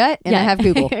have my gut and I have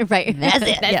Google. Right. That's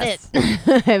it. Yes.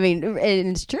 It. I mean, and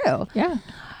it's true. Yeah.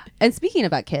 And speaking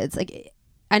about kids, like,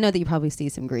 I know that you probably see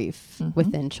some grief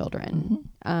within children.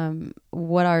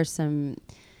 What are some,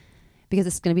 because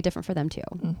it's going to be different for them too.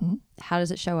 How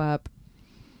does it show up?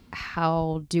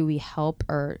 How do we help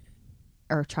or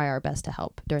or try our best to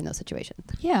help during those situations.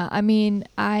 Yeah, I mean,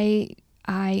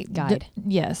 Guide.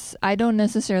 Yes, I don't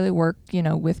necessarily work,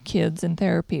 with kids in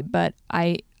therapy, but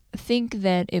I think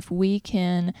that if we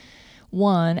can,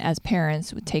 one, as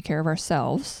parents, take care of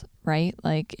ourselves, right?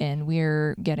 Like, and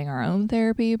we're getting our own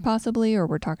therapy possibly, or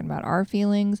we're talking about our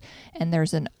feelings, and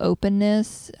there's an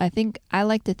openness. I think I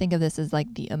like to think of this as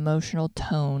like the emotional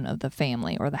tone of the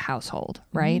family or the household,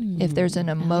 right? If there's an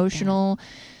emotional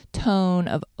tone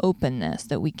of openness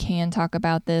that we can talk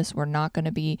about this, we're not going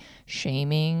to be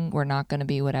shaming, we're not going to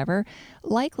be whatever.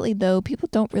 Likely though, people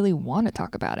don't really want to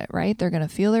talk about it, right? They're going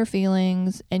to feel their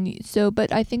feelings. And so,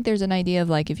 but I think there's an idea of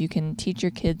like, if you can teach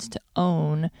your kids to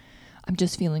own, I'm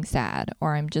just feeling sad,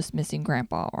 or I'm just missing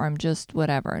grandpa, or I'm just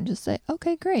whatever, and just say,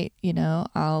 okay, great,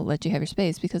 I'll let you have your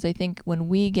space. Because I think when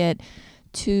we get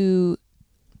too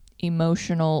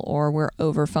emotional, or we're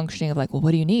over functioning of like, well,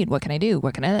 what do you need? What can I do?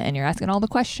 What can I? And you're asking all the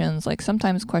questions. Like,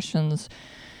 sometimes questions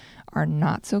are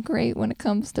not so great when it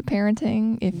comes to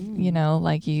parenting. If,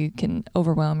 like, you can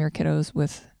overwhelm your kiddos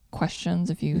with questions.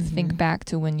 If you think back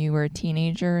to when you were a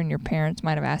teenager and your parents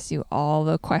might have asked you all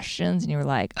the questions and you were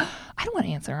like, oh, I don't want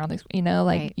to answer all these,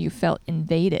 like you felt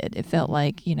invaded. It felt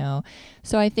like,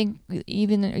 so I think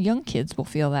even young kids will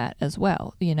feel that as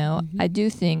well. I do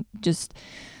think just,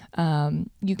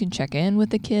 you can check in with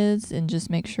the kids and just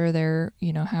make sure they're,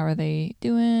 how are they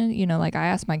doing? Like I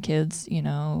ask my kids,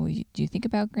 do you think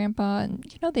about grandpa? And,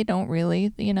 they don't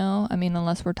really, I mean,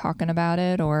 unless we're talking about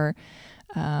it or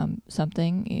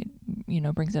something, it,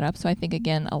 brings it up. So I think,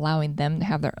 again, allowing them to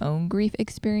have their own grief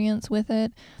experience with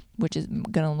it, which is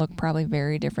going to look probably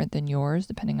very different than yours,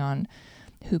 depending on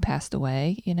who passed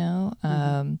away,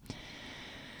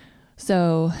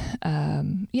 So,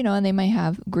 and they may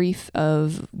have grief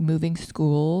of moving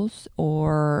schools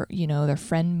or, their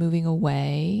friend moving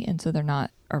away. And so they're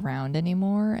not around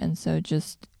anymore. And so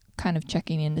just kind of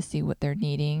checking in to see what they're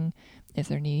needing, if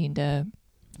they're needing to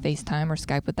FaceTime or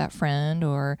Skype with that friend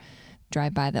or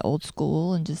drive by the old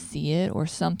school and just see it or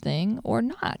something, or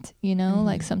not,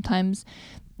 like sometimes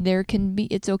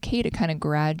it's okay to kind of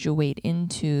graduate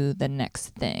into the next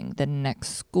thing, the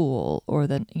next school, or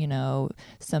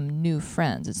some new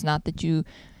friends. It's not that you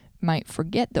might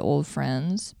forget the old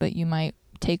friends, but you might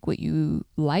take what you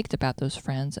liked about those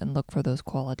friends and look for those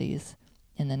qualities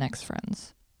in the next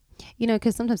friends.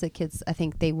 Because sometimes the kids, I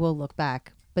think they will look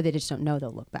back, but they just don't know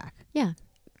they'll look back. Yeah.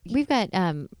 We've got,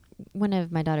 one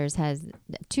of my daughters has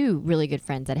two really good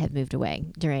friends that have moved away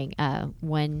during,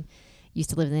 one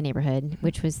used to live in the neighborhood,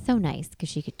 which was so nice because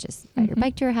she could just ride her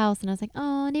bike to her house. And I was like,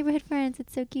 oh, neighborhood friends,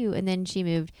 it's so cute. And then she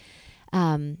moved.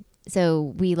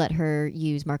 So we let her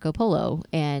use Marco Polo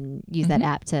and use that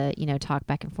app to, talk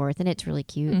back and forth. And it's really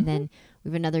cute. And then we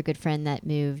have another good friend that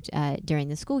moved during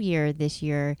the school year this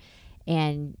year.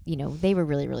 And, they were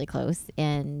really, really close.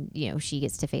 And, she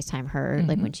gets to FaceTime her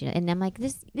like when and I'm like,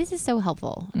 this is so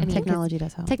helpful. I mean, technology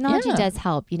does help. Technology does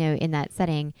help, in that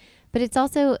setting. But it's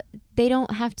also, they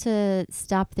don't have to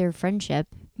stop their friendship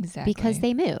because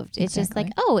they moved. It's just like,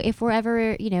 oh, if we're ever,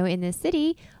 in this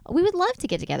city, we would love to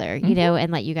get together,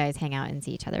 and let you guys hang out and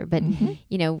see each other. But,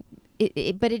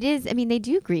 but it is, I mean, they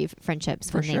do grieve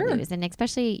friendships when they lose. And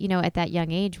especially, at that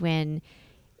young age when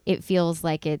it feels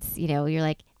like it's, you're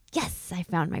like, yes, I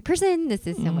found my person. This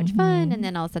is so much fun. And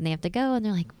then all of a sudden they have to go and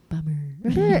they're like, bummer.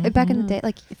 Remember back in the day,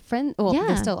 like friends,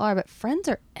 they still are, but friends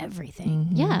are everything.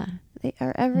 Yeah. They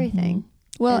are everything.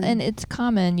 Well, and it's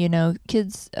common,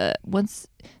 kids, once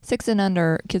 6 and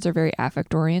under, kids are very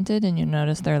affect oriented, and you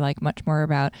notice they're like much more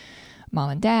about mom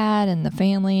and dad and the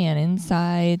family and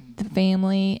inside the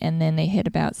family. And then they hit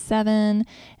about 7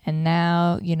 and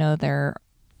now, they're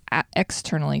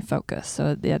externally focused.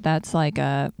 So that's like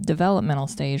a developmental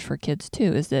stage for kids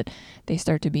too, is that they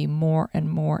start to be more and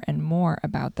more and more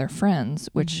about their friends,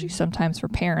 which sometimes for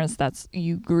parents, that's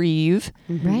you grieve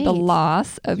the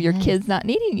loss of your kids not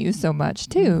needing you so much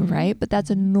too, right? But that's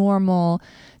a normal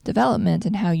development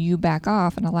in how you back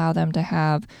off and allow them to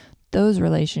have those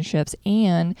relationships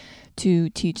and to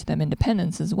teach them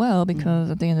independence as well,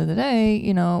 because at the end of the day,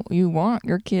 you want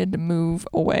your kid to move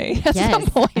away at some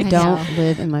point. Don't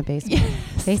live in my basement.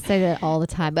 They say that all the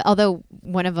time. But although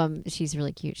one of them, she's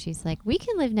really cute. She's like, we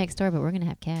can live next door, but we're going to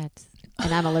have cats.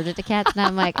 And I'm allergic to cats. And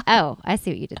I'm like, oh, I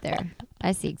see what you did there.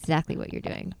 I see exactly what you're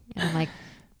doing. And I'm like,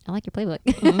 I like your playbook.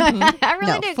 I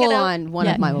really do. Full on, one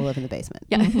of mine will live in the basement.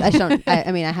 Yeah.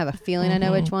 I mean, I have a feeling I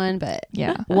know which one, but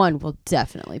one will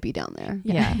definitely be down there.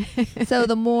 Yeah. So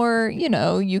the more,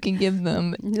 you can give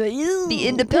them the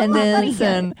independence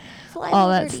and all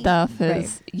that stuff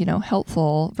is,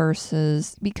 helpful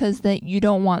versus because that you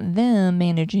don't want them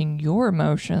managing your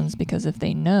emotions, because if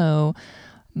they know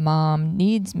mom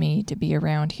needs me to be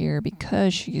around here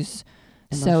because she's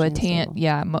so Emotionally attached.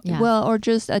 stable. Well, or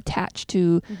just attached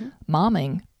to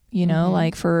momming, you know,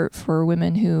 like for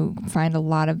women who find a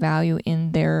lot of value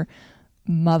in their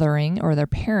mothering or their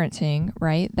parenting,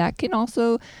 right? That can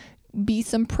also be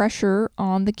some pressure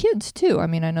on the kids too. I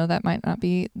mean, I know that might not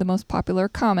be the most popular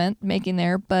comment making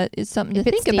there, but it's something If to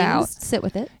it think stings, about. sit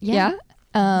with it. Yeah.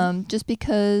 Just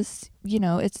because, you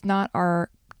know, it's not our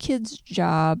kids'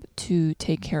 job to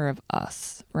take care of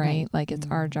us, right? Like it's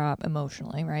our job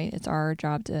emotionally, right? It's our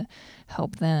job to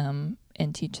help them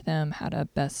and teach them how to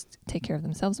best take care of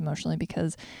themselves emotionally,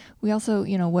 because we also,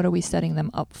 you know, what are we setting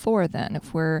them up for then?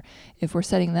 If we're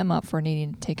setting them up for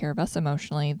needing to take care of us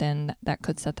emotionally, then that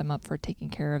could set them up for taking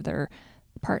care of their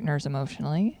partners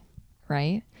emotionally,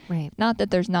 right? Right. Not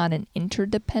that there's not an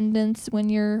interdependence when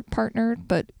you're partnered,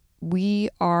 but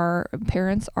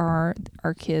parents are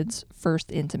our kids'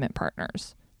 first intimate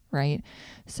partners, right?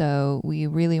 So we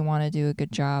really want to do a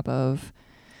good job of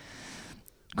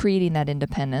creating that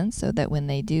independence so that when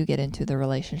they do get into the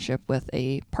relationship with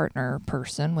a partner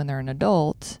person, when they're an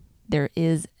adult, there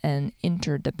is an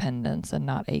interdependence and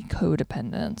not a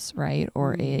codependence, right?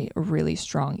 Or a really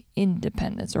strong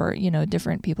independence, or, you know,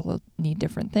 different people need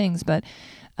different things. But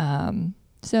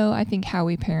so I think how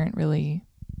we parent really,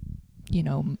 you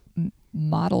know,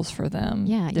 models for them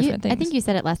different things. I think you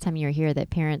said it last time you were here that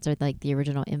parents are like the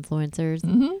original influencers.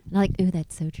 Mm-hmm. And I'm like, ooh,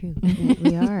 that's so true.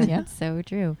 We are. Yeah. That's so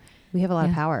true. We have a lot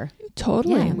of Yeah. power.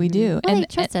 Totally, Yeah. we do. Well, they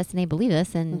trust us and they believe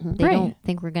us, and they Right. don't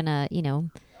think we're gonna, you know,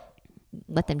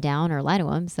 let them down or lie to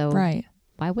them. So Right.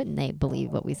 why wouldn't they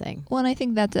believe what we say? Well, and I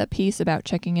think that's a piece about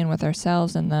checking in with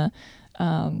ourselves and the,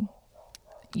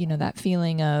 you know, that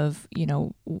feeling of, you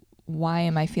know, why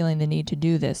am I feeling the need to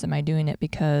do this? Am I doing it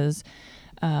because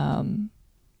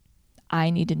I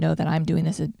need to know that I'm doing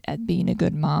this at being a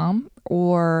good mom,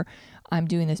 or I'm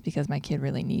doing this because my kid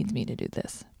really needs me to do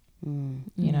this?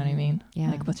 You know what I mean?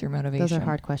 Yeah. Like, what's your motivation? Those are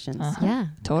hard questions. Uh-huh. Yeah.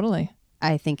 Totally.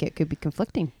 I think it could be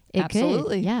conflicting. It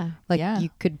Absolutely. could. Yeah. Like Yeah. you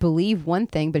could believe one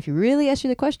thing, but if you really ask you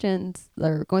the questions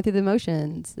or going through the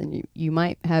motions, then you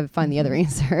might find the other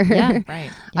answer. Yeah. Right.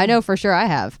 I know for sure I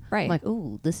have. Right. I'm like,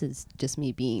 ooh, this is just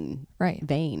me being Right.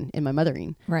 vain in my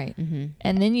mothering. Right. Mm-hmm.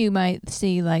 And then you might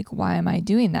see, like, why am I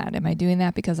doing that? Am I doing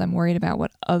that because I'm worried about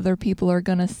what other people are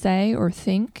going to say or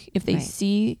think if they Right.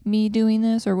 see me doing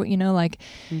this, or what, you know, like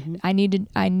I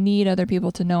need other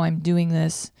people to know I'm doing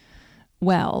this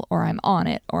well, or I'm on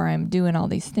it, or I'm doing all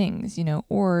these things, you know,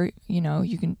 or, you know,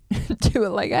 you can do it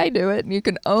like I do it, and you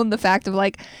can own the fact of,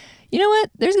 like, you know what,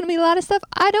 there's going to be a lot of stuff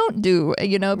I don't do,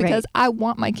 you know, because I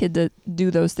want my kid to do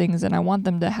those things, and I want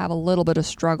them to have a little bit of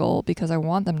struggle, because I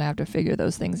want them to have to figure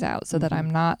those things out, so that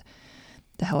I'm not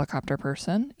the helicopter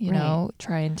person, you know,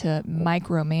 trying to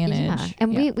micromanage. Yeah.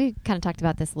 And we kind of talked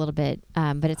about this a little bit,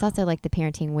 but it's also like the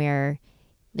parenting where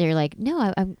they're like,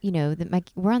 no, I'm you know,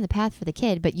 we're on the path for the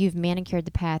kid, but you've manicured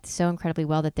the path so incredibly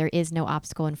well that there is no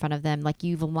obstacle in front of them. Like,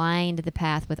 you've aligned the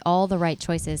path with all the right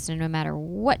choices. So no matter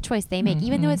what choice they make,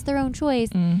 even though it's their own choice,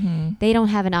 they don't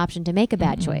have an option to make a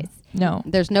bad choice. No.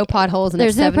 There's no potholes and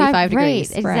it's There's no 75 degrees.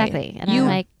 Right, exactly. And I'm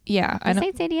like, Yeah. I know. this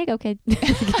ain't San Diego, kid.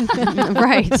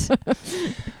 Right.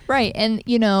 Right. And,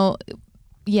 you know,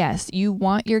 yes, you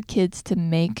want your kids to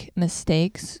make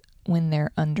mistakes when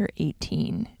they're under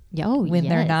 18. When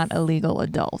they're not a legal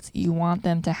adult. You want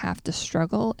them to have to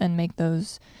struggle and make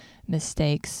those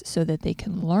mistakes so that they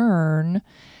can learn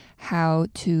how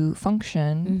to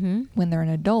function when they're an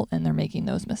adult and they're making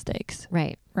those mistakes.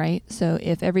 Right. Right? So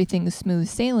if everything's smooth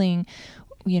sailing,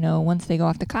 you know, once they go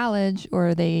off to college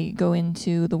or they go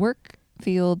into the work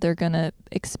field, they're going to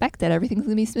expect that everything's going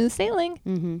to be smooth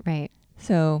sailing. Right.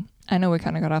 So I know we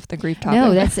kind of got off the grief topic.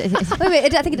 No, that's Wait,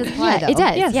 I think it does apply, though. it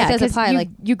does. Yes, Yeah, it does 'cause apply.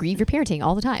 you grieve your parenting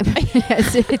all the time.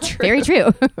 Yes, it's very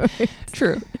true.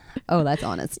 true. Oh, that's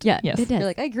honest. Yeah, Yes. it does. You're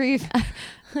like, I grieve.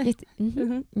 It's,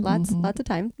 Lots of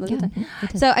time. Lots of time. it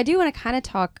does. So I do want to kind of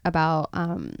talk about,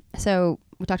 so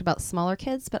we talked about smaller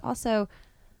kids, but also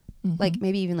like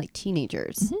maybe even like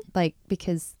teenagers, like,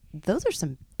 because those are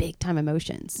some big time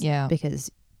emotions. Yeah. Because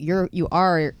you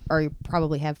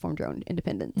probably have formed your own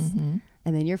independence,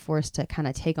 and then you're forced to kind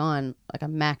of take on like a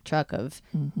Mack truck of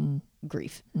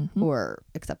grief or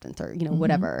acceptance, or, you know,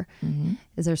 whatever.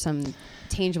 Is there some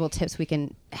tangible tips we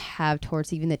can have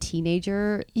towards even the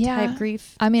teenager type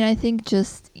grief? I mean, I think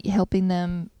just helping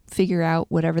them figure out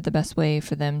whatever the best way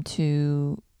for them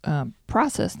to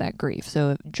process that grief.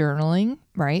 So journaling,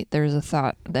 right? There's a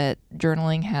thought that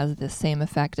journaling has the same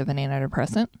effect of an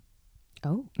antidepressant.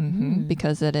 Oh.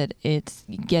 Because it's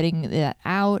getting that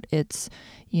out. It's,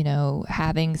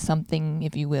 having something,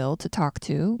 if you will, to talk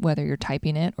to, whether you're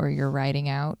typing it or you're writing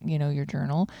out, your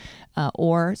journal.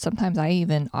 Or sometimes I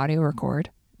even audio record.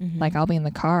 Like I'll be in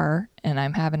the car and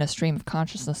I'm having a stream of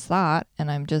consciousness thought and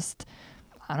I'm just,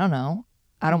 I don't know.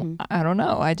 I don't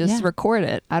know. I just record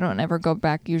it. I don't ever go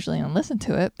back usually and listen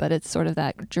to it, but it's sort of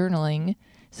that journaling.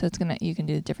 So you can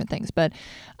do different things. But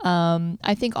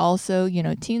I think also,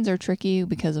 teens are tricky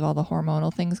because of all the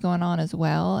hormonal things going on as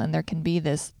well. And there can be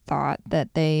this thought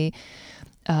that they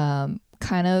kind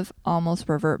of almost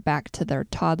revert back to their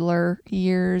toddler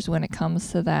years when it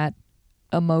comes to that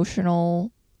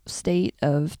emotional state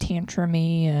of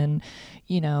tantrumy and,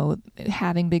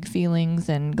 having big feelings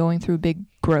and going through big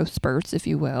growth spurts, if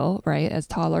you will, right? As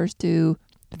toddlers do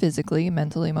physically,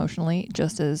 mentally, emotionally,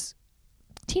 just as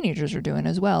teenagers are doing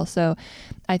as well. So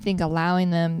I think allowing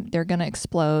them, they're going to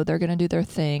explode, they're going to do their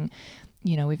thing.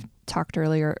 We've talked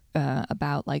earlier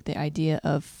about like the idea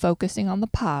of focusing on the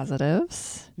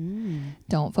positives.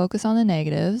 Don't focus on the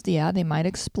negatives. Yeah, they might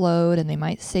explode and they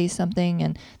might say something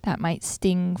and that might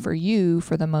sting for you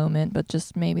for the moment, but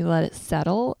just maybe let it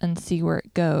settle and see where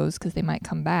it goes, because they might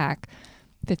come back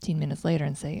 15 minutes later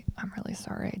and say, I'm really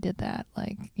sorry I did that.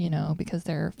 Like, because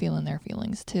they're feeling their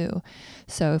feelings too.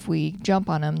 So if we jump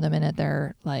on them the minute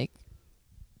they're like,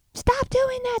 stop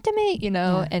doing that to me,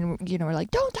 and, we're like,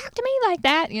 don't talk to me like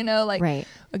that, Right.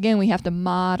 Again, we have to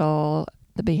model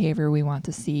the behavior we want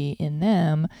to see in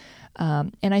them.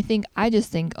 And I just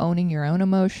think owning your own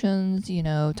emotions,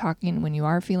 talking when you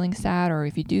are feeling sad or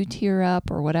if you do tear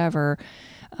up or whatever,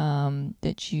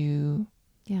 that you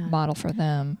model for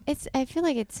them. I feel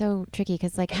like it's so tricky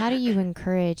because like, how do you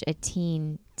encourage a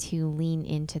teen to lean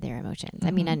into their emotions?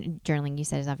 I mean, journaling, you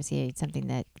said, is obviously something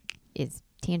that is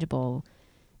tangible.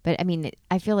 But I mean,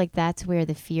 I feel like that's where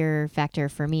the fear factor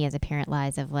for me as a parent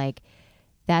lies, of like,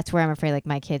 that's where I'm afraid like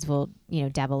my kids will,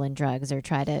 dabble in drugs or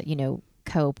try to,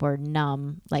 cope or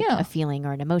numb like a feeling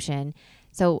or an emotion.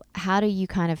 So how do you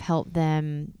kind of help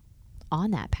them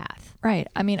on that path? Right.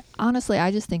 I mean, honestly,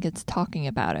 I just think it's talking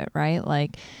about it, right?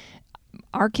 Like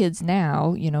our kids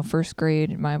now, first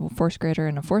grade, my first grader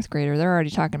and a fourth grader, they're already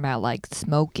talking about like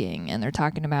smoking, and they're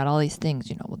talking about all these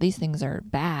things, well, these things are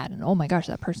bad, and oh my gosh,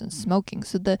 that person's smoking.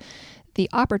 So the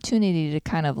opportunity to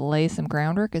kind of lay some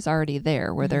groundwork is already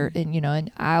there, where they're,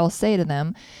 and I'll say to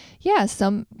them,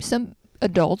 some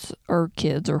adults or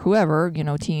kids or whoever,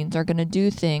 teens are going to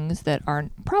do things that are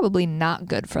probably not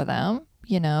good for them,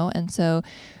 and so,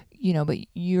 but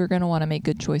you're going to want to make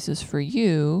good choices for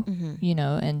you,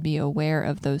 and be aware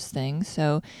of those things.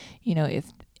 So,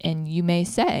 and you may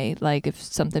say, like, if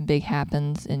something big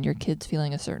happens and your kid's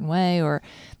feeling a certain way, or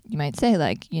you might say,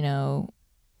 like,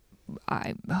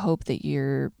 I hope that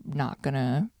you're not going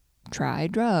to try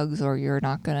drugs, or you're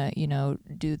not going to,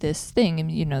 do this thing.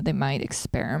 And, they might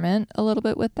experiment a little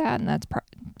bit with that, and that's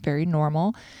very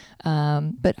normal.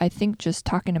 But I think just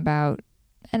talking about,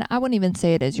 and I wouldn't even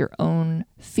say it as your own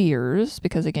fears,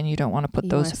 because again, you don't want to put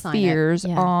those fears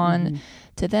on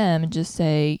to them, and just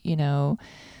say,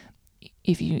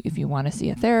 if you want to see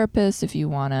a therapist, if you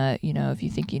want to, if you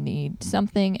think you need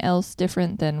something else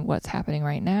different than what's happening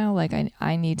right now, like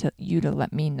I need you to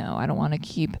let me know. I don't want to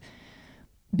keep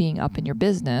being up in your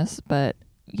business, but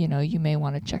you may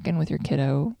want to check in with your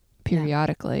kiddo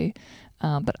periodically.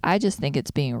 But I just think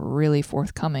it's being really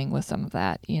forthcoming with some of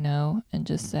that, and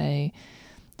just say,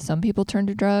 some people turn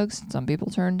to drugs, some people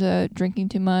turn to drinking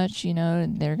too much,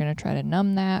 and they're going to try to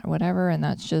numb that or whatever. And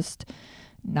that's just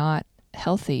not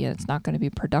healthy, and it's not going to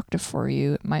be productive for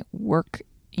you. It might work,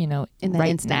 in right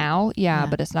instant. Now. Yeah,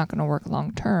 but it's not going to work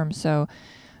long term. So,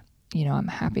 I'm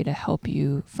happy to help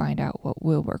you find out what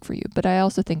will work for you. But I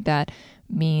also think that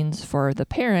means for the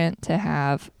parent to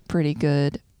have pretty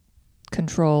good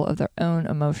control of their own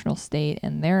emotional state,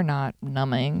 and they're not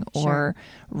numbing or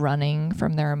running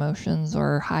from their emotions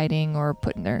or hiding or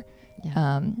putting their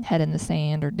head in the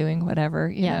sand or doing whatever,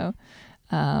 you know.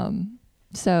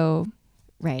 So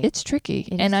it's tricky.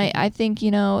 I think,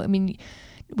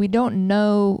 we don't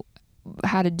know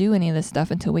how to do any of this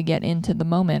stuff until we get into the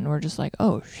moment, and we're just like,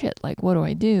 oh shit, like, what do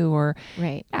I do? Or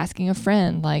asking a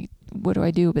friend, like, what do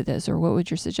I do with this? Or what would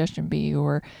your suggestion be?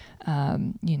 Or,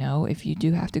 if you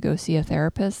do have to go see a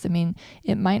therapist, I mean,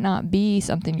 it might not be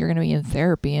something you're going to be in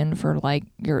therapy in for like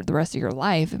the rest of your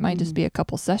life. It might just be a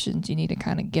couple sessions. You need to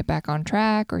kind of get back on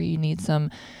track, or you need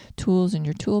some tools in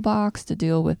your toolbox to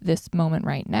deal with this moment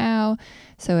right now.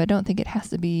 So I don't think it has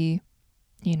to be,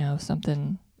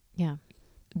 something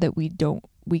that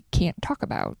we can't talk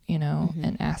about,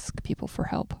 and ask people for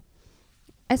help.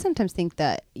 I sometimes think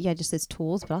that, just as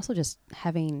tools, but also just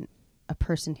having a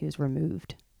person who's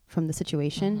removed from the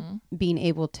situation, being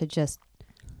able to just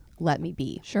let me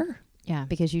be. Sure. Yeah.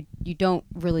 Because you don't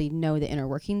really know the inner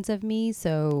workings of me,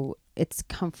 so it's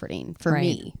comforting for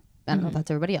me. I don't know if that's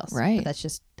everybody else, but that's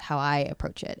just how I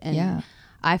approach it. And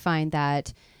I find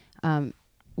that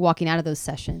walking out of those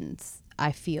sessions,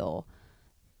 I feel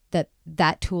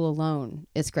that tool alone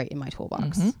is great in my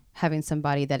toolbox. Having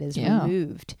somebody that is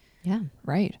removed. Yeah.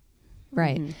 Right.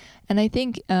 And I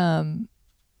think, I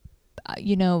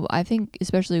think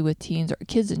especially with teens or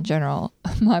kids in general,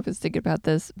 I was thinking about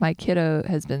this. My kiddo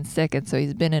has been sick, and so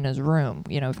he's been in his room.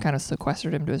 We've kind of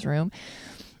sequestered him to his room.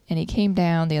 And he came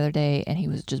down the other day and he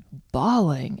was just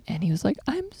bawling. And he was like,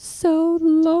 I'm so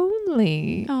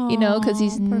lonely, because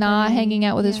he's not hanging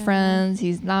out with his friends.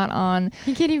 He's not on.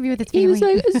 He can't even be with his family. He was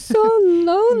like, it's so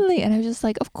lonely. And I was just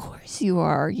like, of course you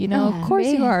are, of course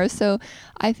you are. So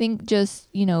I think just,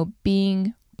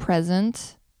 being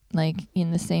present, like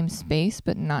in the same space,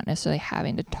 but not necessarily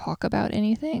having to talk about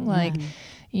anything. Like,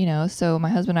 so my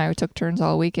husband and I took turns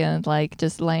all weekend, like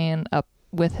just laying up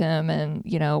with him and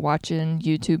watching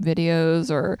YouTube videos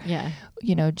or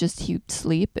just he'd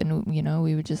sleep and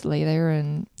we would just lay there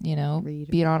and read,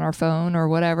 be on our phone or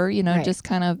whatever, just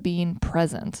kind of being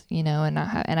present, and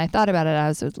not and I thought about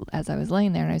it as I was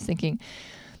laying there, and I was thinking,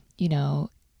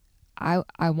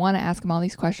 I want to ask him all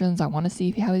these questions. I want to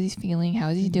see how he's feeling, how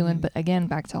is he doing, but again,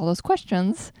 back to all those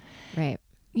questions, right?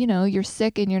 You're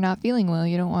sick and you're not feeling well,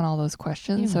 you don't want all those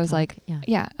questions. So I was like,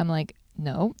 I'm like,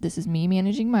 no, this is me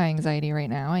managing my anxiety right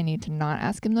now. I need to not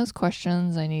ask him those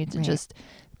questions. I need to just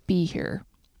be here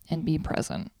and be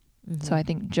present. So I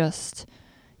think just,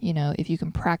 if you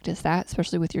can practice that,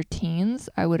 especially with your teens,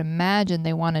 I would imagine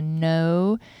they want to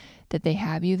know that they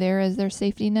have you there as their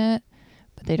safety net,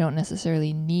 but they don't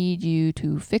necessarily need you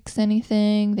to fix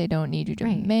anything. They don't need you to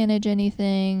manage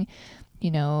anything.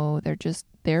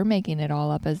 They're making it all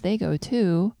up as they go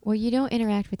too. Well, you don't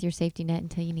interact with your safety net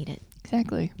until you need it.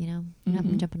 Exactly. You're not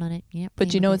jumping on it.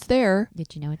 But it's there.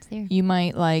 Did you know it's there? You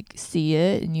might like see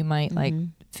it and you might like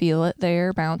feel it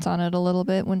there, bounce on it a little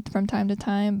bit from time to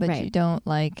time, but you don't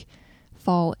like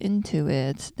fall into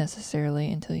it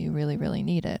necessarily until you really, really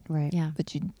need it. Right. Yeah.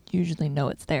 But you usually know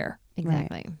it's there.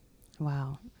 Exactly. Right.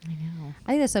 Wow. I know.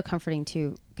 I think that's so comforting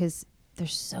too, because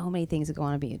there's so many things that go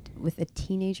on with a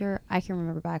teenager. I can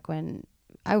remember back when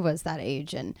I was that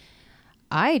age and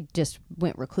I just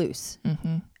went recluse.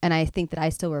 And I think that I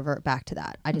still revert back to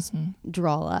that. I just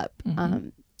draw up.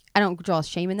 I don't draw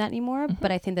shame in that anymore,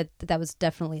 but I think that was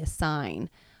definitely a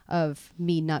of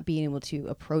me not being able to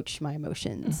approach my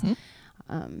emotions.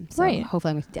 So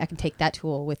hopefully I can take that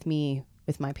tool with me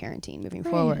with my parenting moving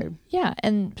forward. Yeah.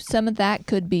 And some of that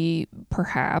could be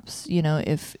perhaps,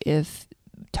 if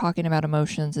talking about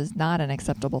emotions is not an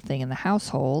acceptable thing in the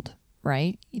household,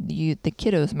 right? The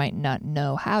kiddos might not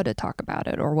know how to talk about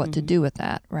it or what to do with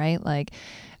that, right? Like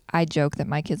I joke that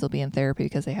my kids will be in therapy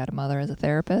because they had a mother as a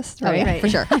therapist, right? Oh, yeah, for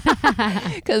sure.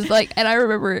 Because and I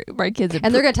remember my kids,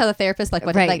 and they're gonna tell the therapist like,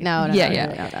 what? Like, no.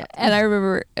 And I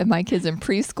remember my kids in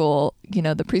preschool.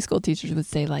 The preschool teachers would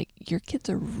say like, your kids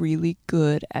are really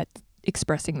good at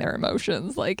expressing their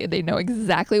emotions, like they know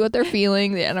exactly what they're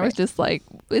feeling, and I was just like,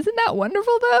 isn't that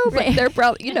wonderful though? But they're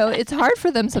probably, it's hard for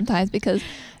them sometimes because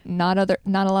not a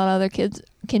lot of other kids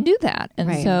can do that,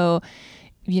 and so.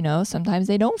 Sometimes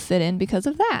they don't fit in because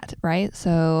of that, right?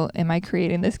 So am I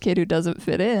creating this kid who doesn't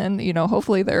fit in?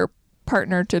 Hopefully their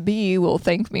partner to be will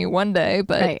thank me one day,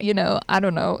 but I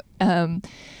don't know.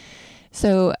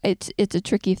 So it's a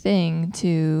tricky thing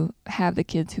to have the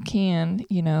kids who can,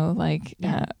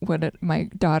 my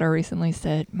daughter recently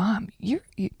said, Mom,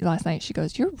 last night she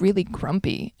goes, you're really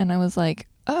grumpy. And I was like,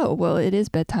 oh, well, it is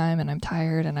bedtime and I'm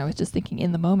tired. And I was just thinking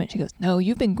in the moment, she goes, no,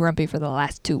 you've been grumpy for the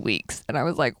last 2 weeks. And I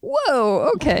was like, whoa,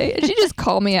 okay. And she just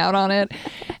called me out on it.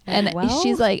 And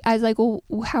she's like, I was like, well,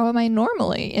 how am I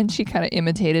normally? And she kind of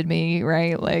imitated me,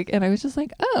 right? And I was just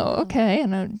like, oh, okay.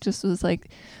 And I just was like,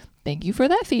 thank you for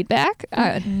that feedback.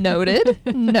 Noted.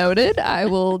 I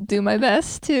will do my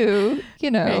best to,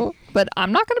 but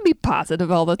I'm not going to be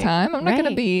positive all the time. I'm not going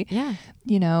to be,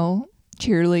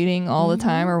 cheerleading all the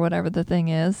time or whatever the thing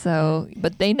is. So,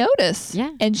 but they notice. Yeah.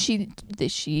 And she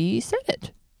said it,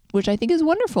 which I think is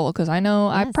wonderful because I know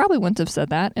I probably wouldn't have said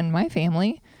that in my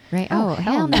family. Right. Oh,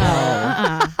 hell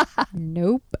no.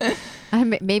 Nope. I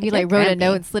maybe wrote a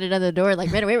note and slid it under the door,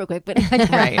 ran away real quick, but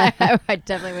I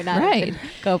definitely would not. Right.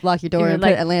 Go block your door and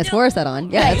put Atlantis Forest set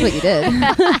on. Yeah, that's what you did.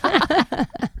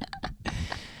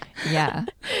 Yeah.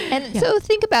 And so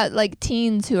think about like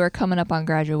teens who are coming up on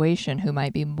graduation who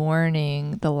might be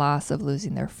mourning the loss of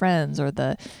losing their friends or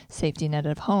the safety net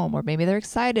of home, or maybe they're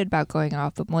excited about going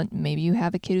off, but maybe you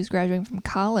have a kid who's graduating from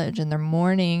college and they're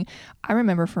mourning. I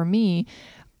remember for me,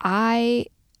 I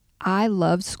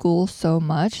loved school so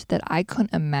much that I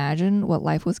couldn't imagine what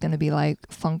life was going to be like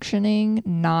functioning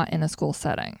not in a school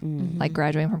setting, like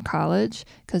graduating from college,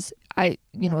 because I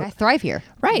thrive here.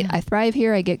 Right. I thrive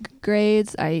here. I get good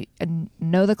grades. I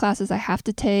know the classes I have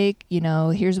to take.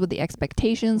 Here's what the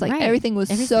expectations, like everything was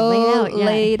so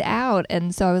laid out.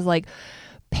 And so I was like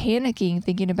panicking,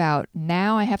 thinking about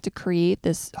now I have to create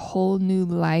this whole new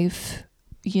life,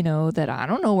 that I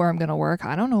don't know where I'm going to work.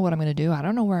 I don't know what I'm going to do. I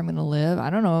don't know where I'm going to live.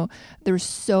 I don't know. There's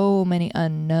so many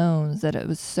unknowns that it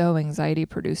was so anxiety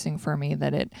producing for me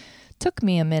that it took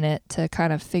me a minute to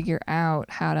kind of figure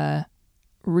out how to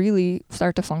really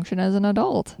start to function as an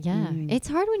adult. Yeah. It's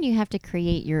hard when you have to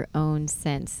create your own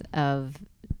sense of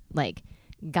like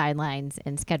guidelines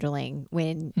and scheduling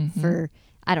when for,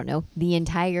 I don't know, the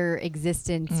entire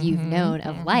existence you've known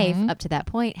of life up to that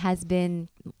point has been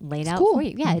laid out for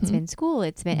you. Yeah, it's been school.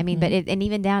 It's been, I mean, but and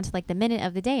even down to like the minute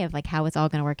of the day of like how it's all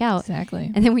going to work out.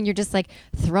 Exactly. And then when you're just like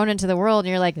thrown into the world and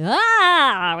you're like, wait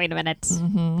a minute.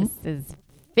 This is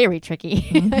very tricky.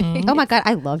 Oh my God,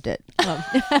 I loved it.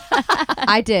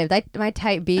 I did. My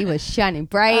type B was shining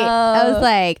bright. I was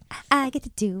like, I get to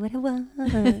do what I want.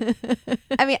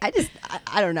 I mean,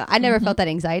 I don't know. I never felt that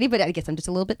anxiety, but I guess I'm just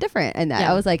a little bit different in that.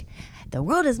 I was like, the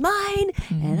world is mine,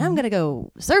 and I'm going to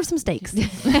go serve some steaks.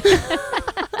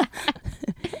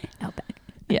 Outback.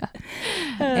 Yeah.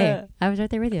 Hey, I was right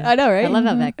there with you. I know, right? I love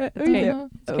Outback. It's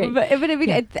great. But I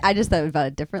mean, I just thought about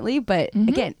it differently. But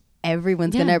again,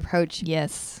 everyone's going to approach.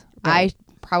 Yes. Right.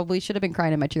 I probably should have been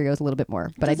crying in my Cheerios a little bit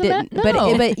more, but I Doesn't didn't. matter.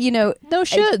 No. But No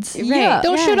shoulds. Yeah.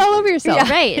 Don't shoot all over yourself. Yeah,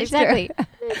 right. Exactly.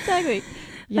 Exactly.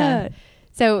 Yeah.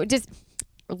 So just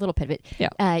a little pivot.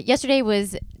 Yeah. Yesterday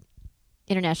was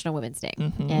International Women's Day,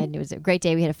 and it was a great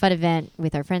day. We had a fun event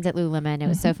with our friends at Lululemon. It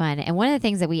was so fun. And one of the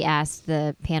things that we asked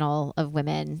the panel of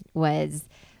women was,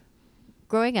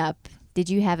 growing up, did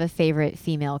you have a favorite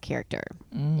female character?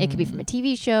 It could be from a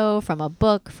TV show, from a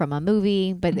book, from a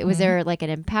movie, but was there like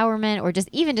an empowerment or just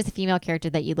even just a female character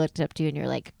that you looked up to and you're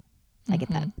like, I get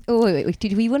that. Oh, wait.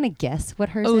 Did we want to guess what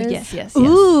hers is? Yes.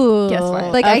 Ooh. Guess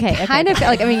what? Like, I kind of feel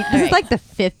like, I mean, this is like the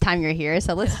 5th time you're here,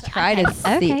 so let's try to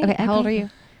see. Okay, how old are you?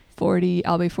 40.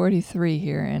 I'll be 43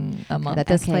 here in a month. That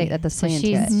does play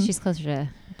into it. She's closer to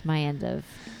my end of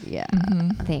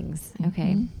things.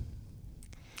 Okay.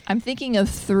 I'm thinking of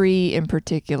 3 in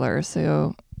particular.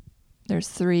 So there's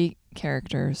 3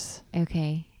 characters.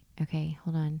 Okay.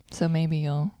 Hold on. So maybe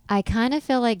you'll. I kind of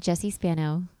feel like Jessie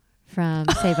Spano from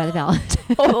Saved by the Bell.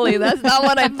 Totally. That's not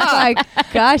what I thought. Oh my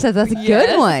gosh, that's a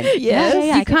good one. Yes.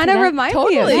 Yeah, You kind of remind me of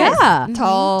Totally. Yeah.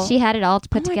 Tall. She had it all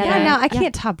put together. Yeah, no, I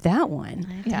can't top that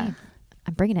one. Yeah.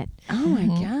 I'm bringing it. Oh my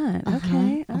God.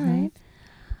 Okay. All right.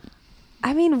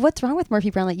 I mean, what's wrong with Murphy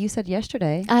Brown? Like you said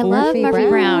yesterday. I love Murphy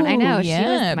Brown. I know. Ooh, She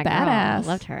yeah, was my girl. badass. I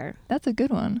loved her. That's a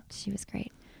good one. She was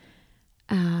great.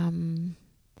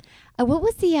 What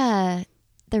was the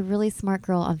really smart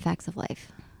girl on Facts of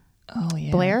Life? Oh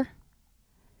yeah. Blair?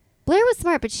 Blair was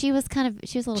smart, but she was a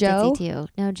little Jo? ditzy too.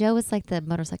 No, Jo was like the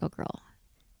motorcycle girl.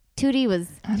 Tootie was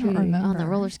I don't remember. on the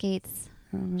roller skates.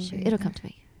 Shoot, it'll come to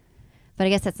me. But I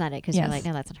guess that's not it because you're like,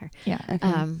 no, that's not her. Yeah.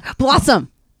 Okay.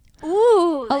 Blossom.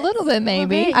 Ooh, A little bit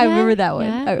maybe. bit. I Yeah. remember that one.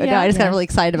 Yeah. No, I just got really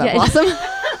excited about Yeah. Blossom.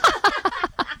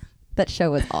 That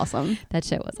show was awesome. that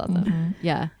show was awesome.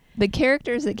 Yeah. The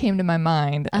characters that came to my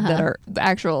mind that are the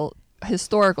actual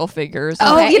historical figures.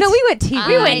 Oh, Okay. you know, we went TV.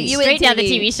 We went you went straight down the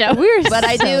TV. TV show. We were But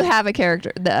I do so- have a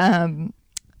character.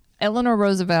 Eleanor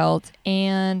Roosevelt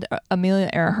and Amelia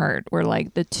Earhart were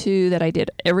like the 2 that I did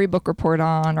every book report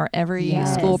on or every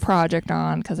Yes. school project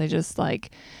on because I just like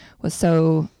was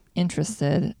so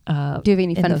interested. Do you have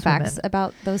any in fun those facts women.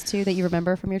 about those 2 that you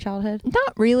remember from your childhood?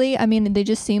 Not really. I mean, they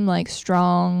just seem like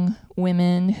strong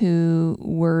women who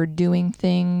were doing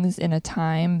things in a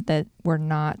time that were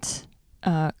not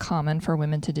common for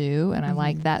women to do. And I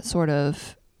like that sort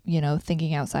of,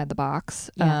 thinking outside the box.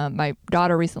 Yeah. My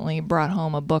daughter recently brought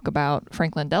home a book about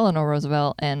Franklin Delano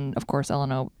Roosevelt. And of course,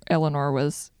 Eleanor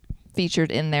was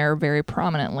featured in there very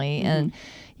prominently. And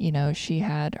she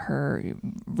had her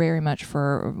very much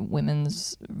for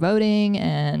women's voting,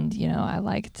 and I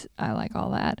like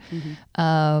all that.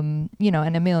 And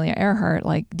Amelia Earhart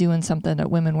like doing something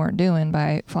that women weren't doing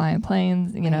by flying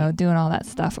planes, doing all that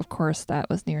stuff. Of course, that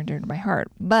was near and dear to my heart.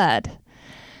 But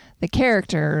the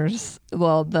characters,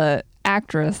 the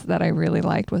actress that I really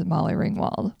liked was Molly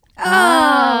Ringwald.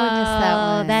 I missed that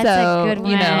one. That's so, a good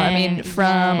one. You know, I mean,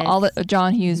 from Yes. all the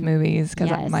John Hughes movies, because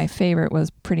Yes. my favorite was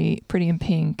Pretty in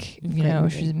Pink. You Great know,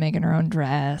 movie. she's making her own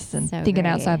dress and So thinking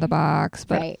great. outside the box.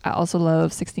 But Right. I also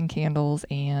love 16 Candles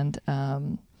and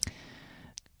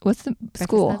what's the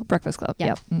Club? Breakfast Club. Yeah.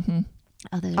 Yep. Mm-hmm.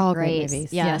 Oh, those are All great great.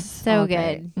 movies. Yeah, Yes, so all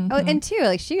good. great. Oh, and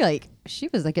too, she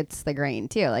was against the grain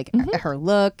too, like her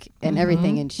look and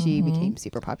everything, and she became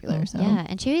super popular. So Yeah,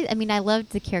 and I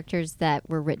loved the characters that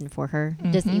were written for her,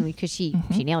 just even because she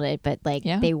nailed it. But like,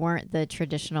 Yeah. they weren't the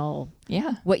traditional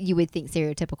Yeah. what you would think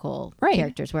stereotypical Right.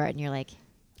 characters were, and you're like,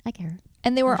 I care.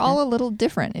 And they were all a little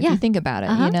different if Yeah. you think about it.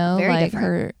 Uh-huh. You know, Very like different.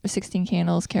 her 16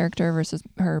 Candles character versus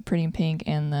her Pretty in Pink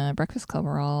and the Breakfast Club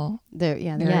were all they're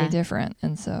very Yeah. different.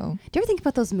 And so, Do you ever think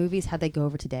about those movies, how they go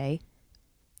over today?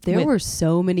 There With- were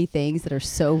so many things that are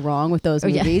so wrong with those Oh,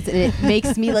 yeah. movies, and it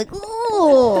makes me like,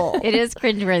 oh, It is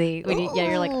cringeworthy when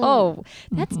you're like, oh,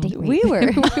 that's dating. we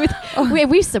were,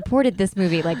 we supported this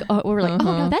movie. Like, oh, we were like,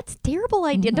 oh no, that's a terrible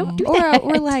idea. Don't do that.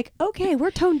 or we're like, okay,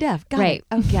 we're tone deaf, got Right. it.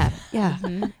 Oh yeah, yeah,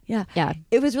 Mhm. yeah. Yeah.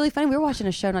 It was really funny. We were watching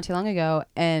a show not too long ago,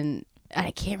 and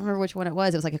I can't remember which one it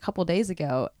was. It was like a couple days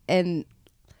ago, and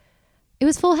It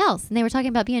was Full House, and they were talking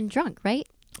about being drunk, right?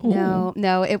 no,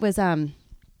 it was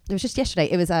it was just yesterday.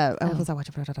 It was what was I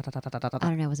watching? I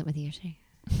don't know. I wasn't with you yesterday.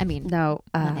 I mean, No,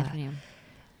 not afternoon.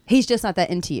 He's Just Not That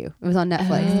Into You. It was on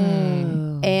Netflix.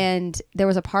 Oh. And there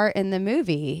was a part in the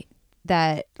movie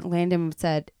that Landon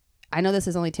said, I know this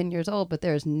is only 10 years old, but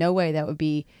there's no way that would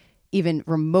be even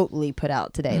remotely put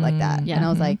out today like that. Yeah. And I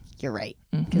was like, you're right,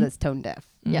 because it's tone deaf.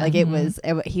 Yeah.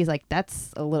 Like he's like,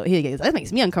 that's a little, he goes, that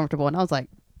makes me uncomfortable. And I was like,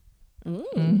 hey,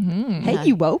 Yeah.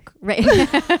 you woke? Right.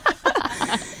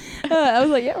 I was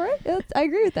like, yeah, right. I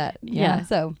agree with that. Yeah.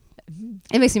 So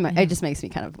it makes me, it just makes me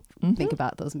kind of think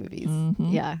about those movies.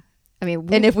 Yeah. I mean,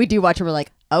 And if we do watch it, we're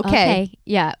like, okay.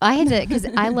 Yeah. I had to, because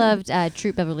I loved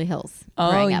Troop Beverly Hills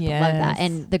growing up. yes. Loved that.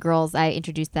 And the girls, I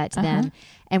introduced that to them.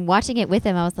 And watching it with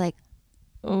them, I was like,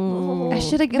 I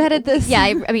should have vetted this. yeah,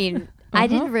 I mean, I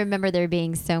didn't remember there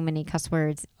being so many cuss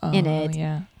words in it.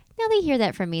 Yeah. Now they hear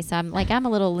that from me, so I'm a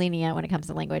little lenient when it comes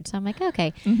to language. So I'm like,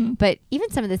 okay. But even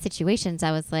some of the situations,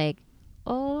 I was like,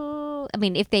 oh, I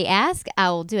mean, if they ask,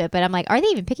 I'll do it. But I'm like, are they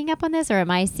even picking up on this, or am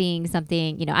I seeing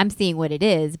something? You know, I'm seeing what it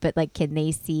is, but like, can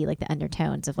they see like the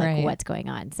undertones of like Right. what's going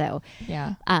on? So,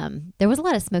 Yeah. there was a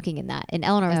lot of smoking in that, and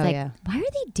Eleanor was Oh, like, yeah. why are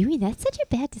they doing that? It's such a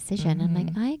bad decision. I'm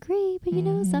like, I agree, but you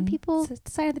know, some people. It's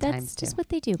a sign of the That's times, just too. what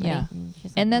they do. Buddy. Yeah.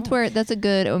 She's And like, that's "Oh." where that's a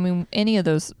good. I mean, any of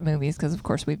those movies, because of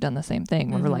course we've done the same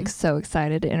thing. We're like so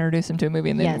excited to introduce them to a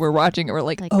movie, and then Yes. we're watching it. We're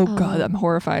like, Like, oh oh. god, I'm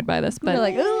horrified by this. But We're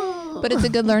like, oh. but it's a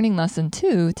good learning lesson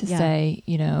too to Yeah. say,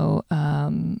 you know,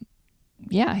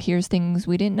 yeah, here's things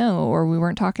we didn't know or we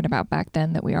weren't talking about back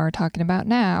then that we are talking about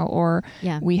now, or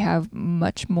Yeah. we have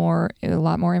a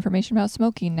lot more information about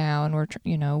smoking now, and we're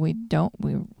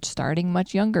starting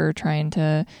much younger, trying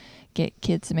to get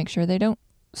kids to make sure they don't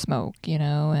smoke, you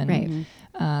know, and Right.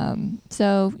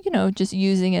 so, you know, just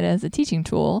using it as a teaching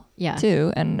tool Yeah.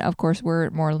 too. And of course, we're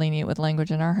more lenient with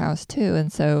language in our house too.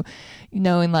 And so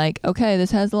knowing like, okay,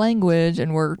 this has language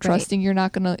and we're trusting you're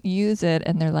not going to use it.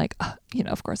 And they're like, oh, you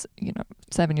know, of course, you know,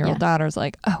 7-year-old Yeah. daughter's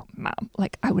like, oh, mom,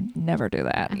 like I would never do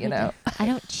that, you know? I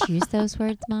don't choose those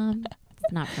words, Mom.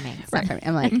 It's not for me. It's not for me.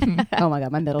 I'm like, oh my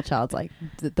God, my middle child's like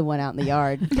the one out in the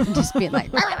yard, just being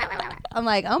like, I'm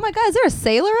like, oh my God, is there a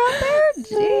sailor out there?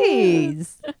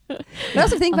 Jeez. But I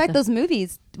also think back those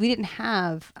movies, we didn't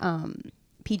have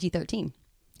PG-13.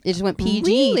 It just went PG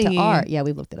to Really? R. Yeah,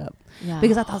 we looked it up. Yeah.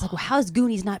 Because I thought, I was like, well, how is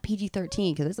Goonies not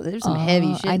PG-13? Because there's some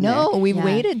heavy shit I in there. know. We Yeah.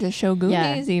 waited to show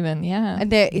Goonies Yeah. even. Yeah.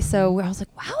 And so I was like,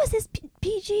 well, how is this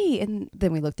PG? And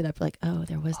then we looked it up, like, oh,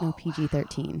 there was no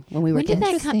PG-13 when we were When did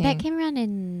kids. that come? That Interesting. came around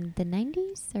in the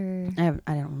 90s, or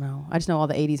I don't know. I just know all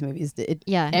the 80s movies.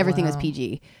 Yeah. Everything was Wow.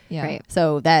 PG. yeah. Right.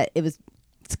 So that it was,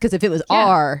 because if it was Yeah.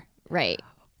 R, right.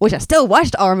 which I still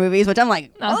watched R movies, which I'm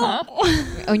like, Uh-huh.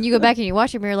 When you go back and you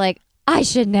watch them, you're like, I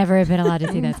should never have been allowed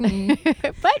to see this. But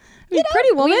you know,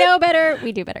 Pretty Woman. we know better.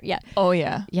 We do better. Yeah. Oh,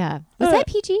 yeah. Yeah. Was that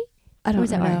PG? I Or don't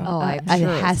was know. it R? Oh, I'm it sure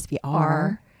has it's to be R.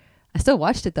 R. I still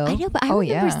watched it though. I know, but I Oh,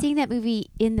 remember yeah. seeing that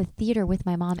movie in the theater with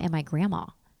my mom and my grandma.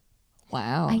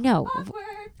 Wow. I know.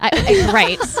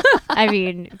 Right. I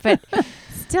mean, but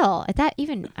still, at that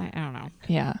even, I don't know.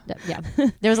 Yeah. Yeah.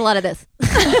 There was a lot of this.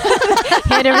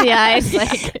 Hand over the eyes.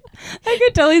 Like, I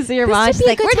could totally see your mom. this She's would be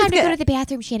like, a good we're time just to go to the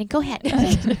bathroom, Shannon. Go ahead.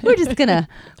 we're just gonna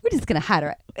hide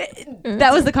her.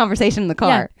 That was the conversation in the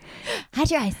car. Hide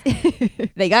your eyes.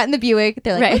 They got in the Buick.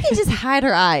 They're like, Right. we can just hide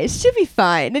her eyes. She'll be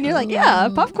fine. And you're like, yeah,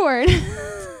 popcorn.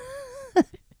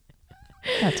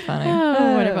 That's funny.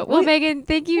 Oh, wonderful. Well, Megan,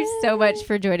 thank you so much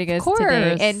for joining us today.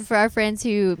 course. And for our friends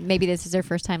who maybe this is their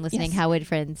first time listening, Yes. how would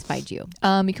friends find you?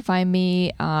 You can find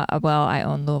me, I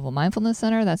own Louisville Mindfulness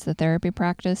Center. That's the therapy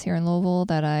practice here in Louisville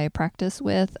that I practice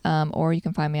with. Or you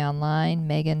can find me online,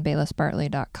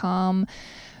 meganbaylessbartley.com.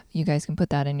 You guys can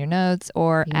put that in your notes,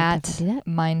 or Yeah, at definitely do that.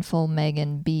 Mindful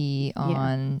Megan B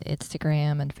on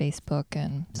Instagram and Facebook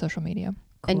and social media.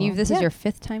 And this is your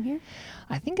 5th time here?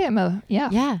 I think I'm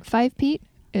Yeah. 5 Pete.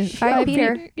 Is Five 5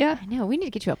 Peter. Peter? Yeah. I know. We need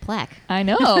to get you a plaque. I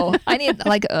know. I need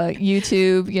like a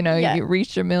YouTube, Yeah. you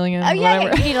reached a million, Oh, yeah.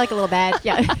 whatever. You need like a little badge.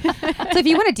 Yeah. So if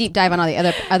you want to deep dive on all the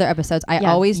other episodes, I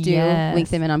Yeah. always do Yes. link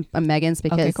them in on Megan's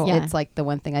because cool. Yeah. it's like the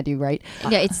one thing I do right.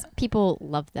 Yeah. It's people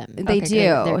love them. They Okay, do.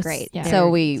 good. They're great. Yeah. So They're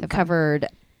we so fun. covered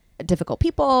difficult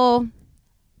people,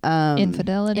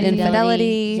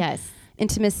 Infidelity. Yes.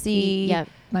 intimacy, Yeah.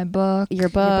 My book. Your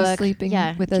book. Sleeping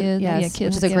Yeah. with The- kids. yes, Yeah, kids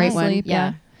which is a get great one. sleep.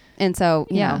 Yeah. and so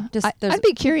you know, just there's I'd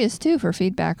be curious too for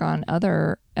feedback on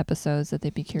other episodes that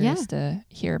they'd be curious to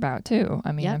hear about too.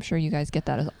 I mean, Yeah. I'm sure you guys get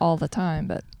that all the time,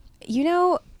 but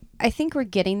I think we're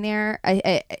getting there.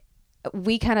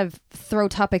 We kind of throw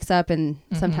topics up, and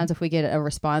sometimes if we get a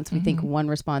response, we think one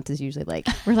response is usually like,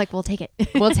 We're like, we'll take it.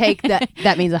 we'll take that.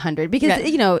 That means 100 because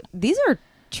Yeah. these are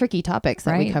tricky topics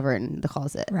that we Right. cover in the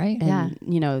closet, Right. And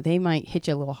Yeah. they might hit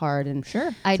you a little hard, and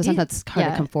sure. so sometimes it's hard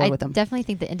to come forward I with them. definitely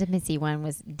think the intimacy one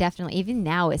was definitely, even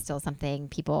now, is still something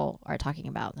people are talking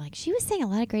about. Like, she was saying a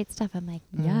lot of great stuff. I'm like,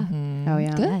 yeah. Mhm. Oh,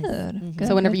 yeah. Good. Mhm. Good,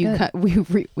 So whenever good, you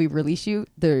good. we release you,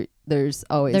 there's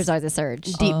always There's always a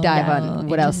surge. deep dive Oh, on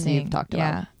what else interesting. you've talked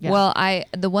about. Yeah. Well,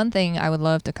 the one thing I would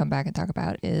love to come back and talk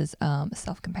about is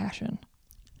self-compassion.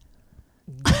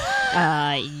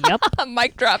 Yep.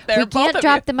 Mic drop there. We can't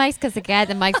drop the mics because the guy at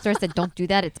the mic store said, don't do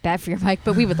that. It's bad for your mic,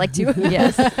 but we would like to.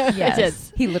 Yes. Yes.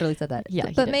 Yes. He literally said that. Yeah.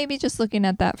 he But did. maybe just looking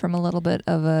at that from a little bit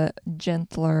of a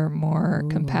gentler, more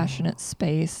compassionate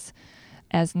space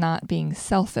as not being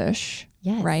selfish,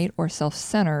 Yes. right? Or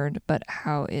self-centered, but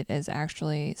how it is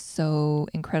actually so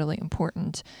incredibly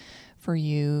important for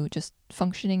you just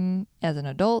functioning as an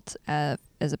adult, as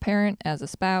a parent, as a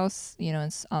spouse,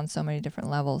 on so many different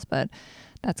levels. But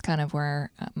that's kind of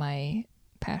where my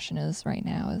passion is right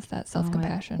now, is that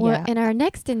self-compassion. Well, in our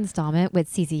next installment with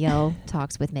CZL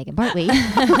Talks with Megan Bartley,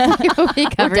 we'll be We're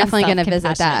covering definitely going to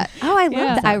visit self-compassion. that. Oh, I love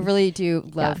Yeah. that. I really do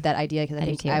love Yeah. that idea because I I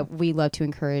do think too. we love to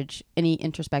encourage any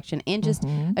introspection and just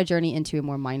Mhm. a journey into a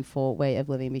more mindful way of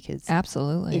living because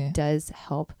Absolutely. it does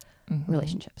help Mhm.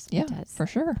 relationships. Yeah, does. for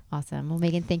sure. Awesome. Well,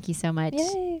 Megan, thank you so much.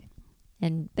 Yay.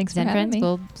 And Thanks for Zen having friends, me.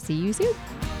 we'll see you soon.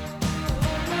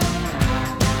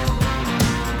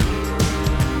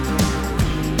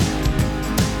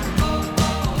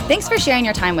 Thanks for sharing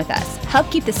your time with us.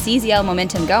 Help keep the CZL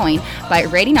momentum going by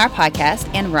rating our podcast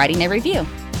and writing a review.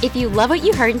 If you love what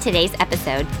you heard in today's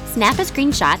episode, snap a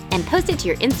screenshot and post it to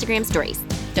your Instagram stories.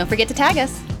 Don't forget to tag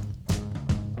us.